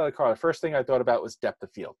jumped out of the car, the first thing I thought about was depth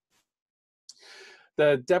of field.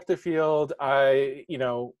 The depth of field I,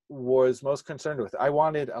 was most concerned with. I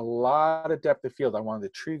wanted a lot of depth of field. I wanted the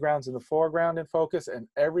tree grounds in the foreground in focus and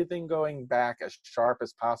everything going back as sharp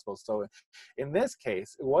as possible. So in this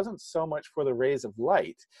case, it wasn't so much for the rays of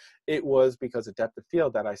light. It was because of depth of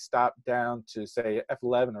field that I stopped down to say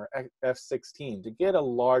f11 or f16 to get a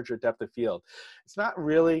larger depth of field. It's not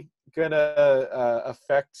really gonna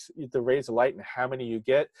affect the rays of light and how many you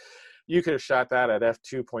get. You could have shot that at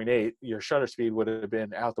f2.8. Your shutter speed would have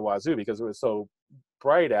been out the wazoo because it was so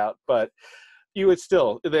bright out. But you would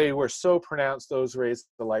still, they were so pronounced, those rays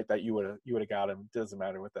of light, that you would have got them. It doesn't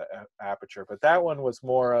matter with the aperture. But that one was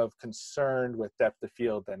more of concerned with depth of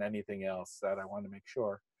field than anything else that I wanted to make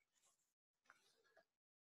sure.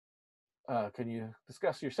 Can you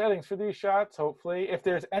discuss your settings for these shots? Hopefully, if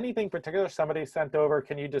there's anything particular somebody sent over,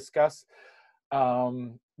 can you discuss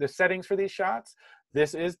the settings for these shots?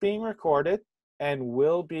 This is being recorded and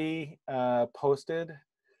will be posted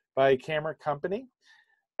by a camera company.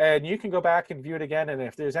 And you can go back and view it again. And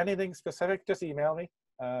if there's anything specific, just email me.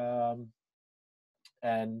 I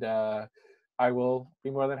will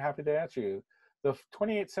be more than happy to answer you. The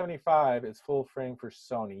 2875 is full frame for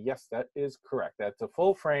Sony. Yes, that is correct. That's a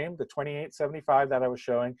full frame. The 2875 that I was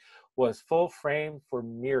showing was full frame for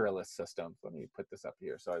mirrorless systems. Let me put this up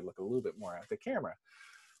here so I look a little bit more at the camera.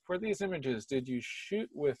 For these images, did you shoot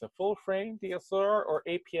with a full frame DSLR or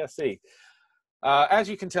APS-C? As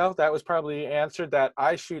you can tell, that was probably answered that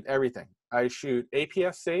I shoot everything. I shoot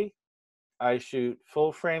APS-C, I shoot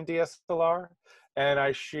full frame DSLR, and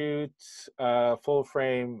I shoot full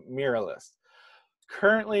frame mirrorless.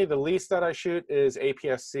 Currently, the least that I shoot is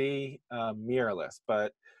APS-C mirrorless,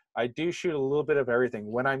 but I do shoot a little bit of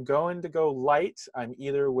everything. When I'm going to go light, I'm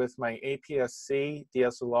either with my APS-C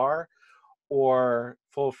DSLR or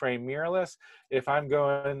full frame mirrorless. If I'm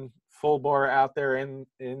going full bore out there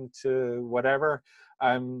into whatever,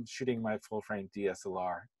 I'm shooting my full frame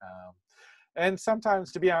DSLR. And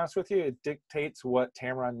sometimes, to be honest with you, it dictates what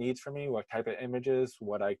Tamron needs from me, what type of images,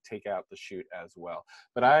 what I take out the shoot as well.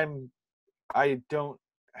 But I don't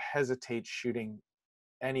hesitate shooting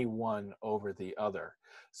any one over the other.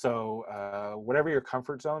 So whatever your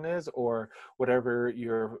comfort zone is, or whatever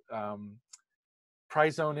your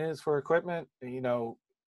price zone is for equipment, you know,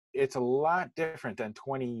 it's a lot different than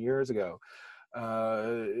 20 years ago.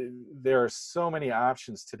 There are so many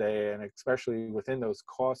options today, and especially within those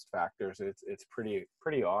cost factors, it's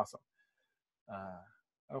pretty awesome.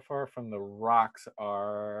 How far from the rocks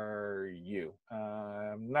are you?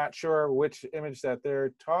 I'm not sure which image that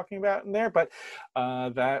they're talking about in there, but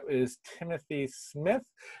that is Timothy Smith.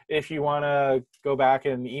 If you want to go back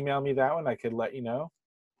and email me that one, I could let you know.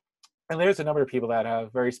 And there's a number of people that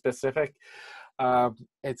have very specific.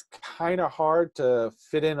 It's kind of hard to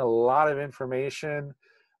fit in a lot of information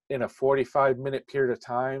in a 45-minute period of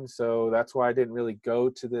time. So that's why I didn't really go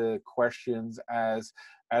to the questions as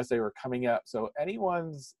they were coming up. So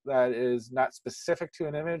anyone's that is not specific to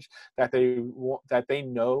an image that they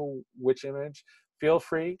know which image, feel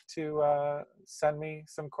free to send me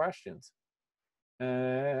some questions.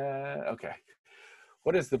 Okay.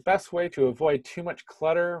 What is the best way to avoid too much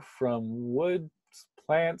clutter from wood,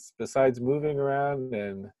 plants, besides moving around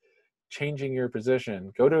and changing your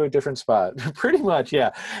position? Go to a different spot. Pretty much, yeah.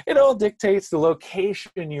 It all dictates the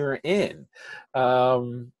location you're in.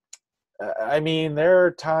 I mean, there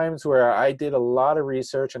are times where I did a lot of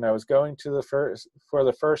research and I was going to for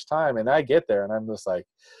the first time, and I get there and I'm just like,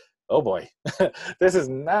 oh boy, this is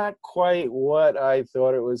not quite what I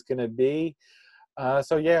thought it was going to be.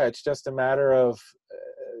 So yeah, it's just a matter of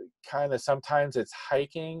kind of, sometimes it's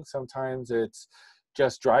hiking, sometimes it's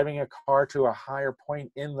just driving a car to a higher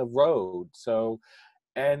point in the road. So,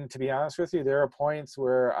 and to be honest with you, there are points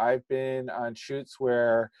where I've been on shoots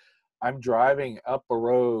where I'm driving up a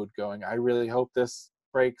road going, I really hope this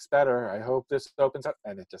breaks better. I hope this opens up,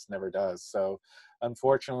 and it just never does. So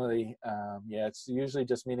unfortunately, yeah, it's usually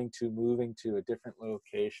just moving to a different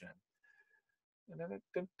location.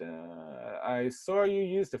 I saw you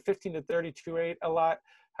use the 15 to 32.8 a lot.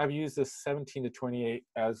 Have you used the 17 to 28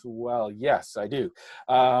 as well? Yes, I do.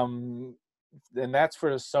 And that's for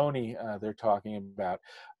the Sony they're talking about.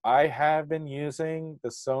 I have been using the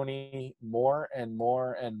Sony more and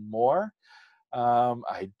more and more.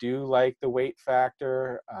 I do like the weight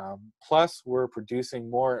factor. Plus, we're producing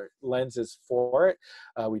more lenses for it.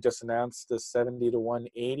 We just announced the 70 to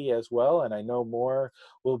 180 as well, and I know more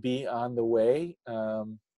will be on the way.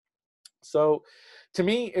 So to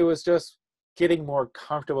me, it was just getting more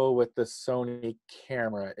comfortable with the Sony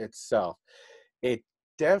camera itself. It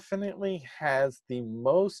definitely has the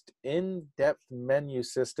most in-depth menu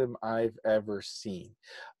system I've ever seen.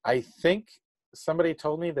 I think somebody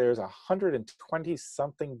told me there's 120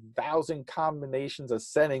 something thousand combinations of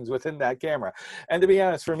settings within that camera. And to be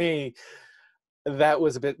honest, for me, that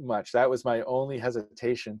was a bit much. That was my only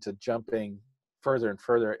hesitation to jumping further and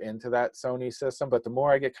further into that Sony system. But the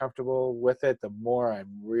more I get comfortable with it, the more I'm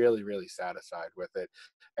really, really satisfied with it.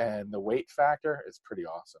 And the weight factor is pretty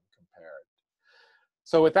awesome compared.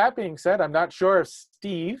 So with that being said, I'm not sure if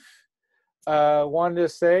Steve wanted to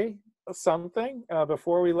say something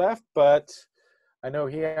before we left, but I know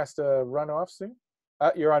he has to run off soon.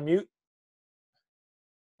 You're on mute.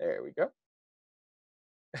 There we go.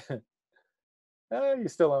 You're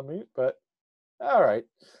still on mute, but all right.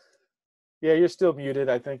 Yeah, you're still muted.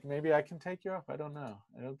 I think maybe I can take you off. I don't know.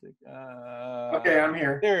 I don't think. Okay, I'm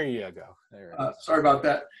here. There you go. There it is. Sorry about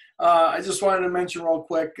that. I just wanted to mention real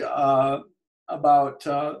quick about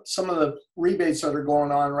some of the rebates that are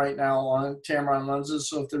going on right now on Tamron lenses.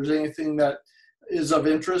 So if there's anything that is of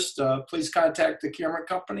interest, please contact the camera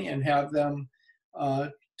company and have them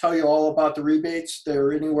tell you all about the rebates.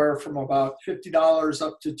 They're anywhere from about $50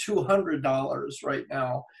 up to $200 right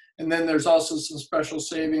now. And then there's also some special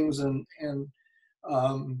savings, and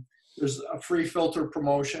there's a free filter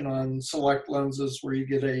promotion on select lenses where you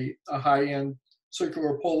get a high-end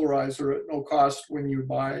circular polarizer at no cost when you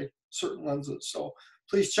buy certain lenses. So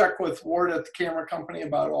please check with Ward at the camera company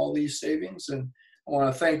about all these savings. And I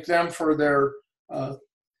want to thank them for their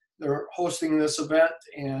hosting this event,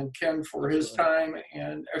 and Ken for his time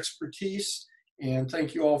and expertise. And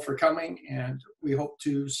thank you all for coming, and we hope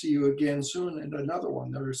to see you again soon in another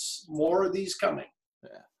one. There's more of these coming.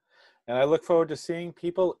 Yeah. And I look forward to seeing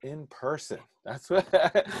people in person. That's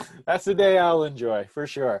the day I'll enjoy, for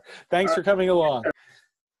sure. Thanks for coming along.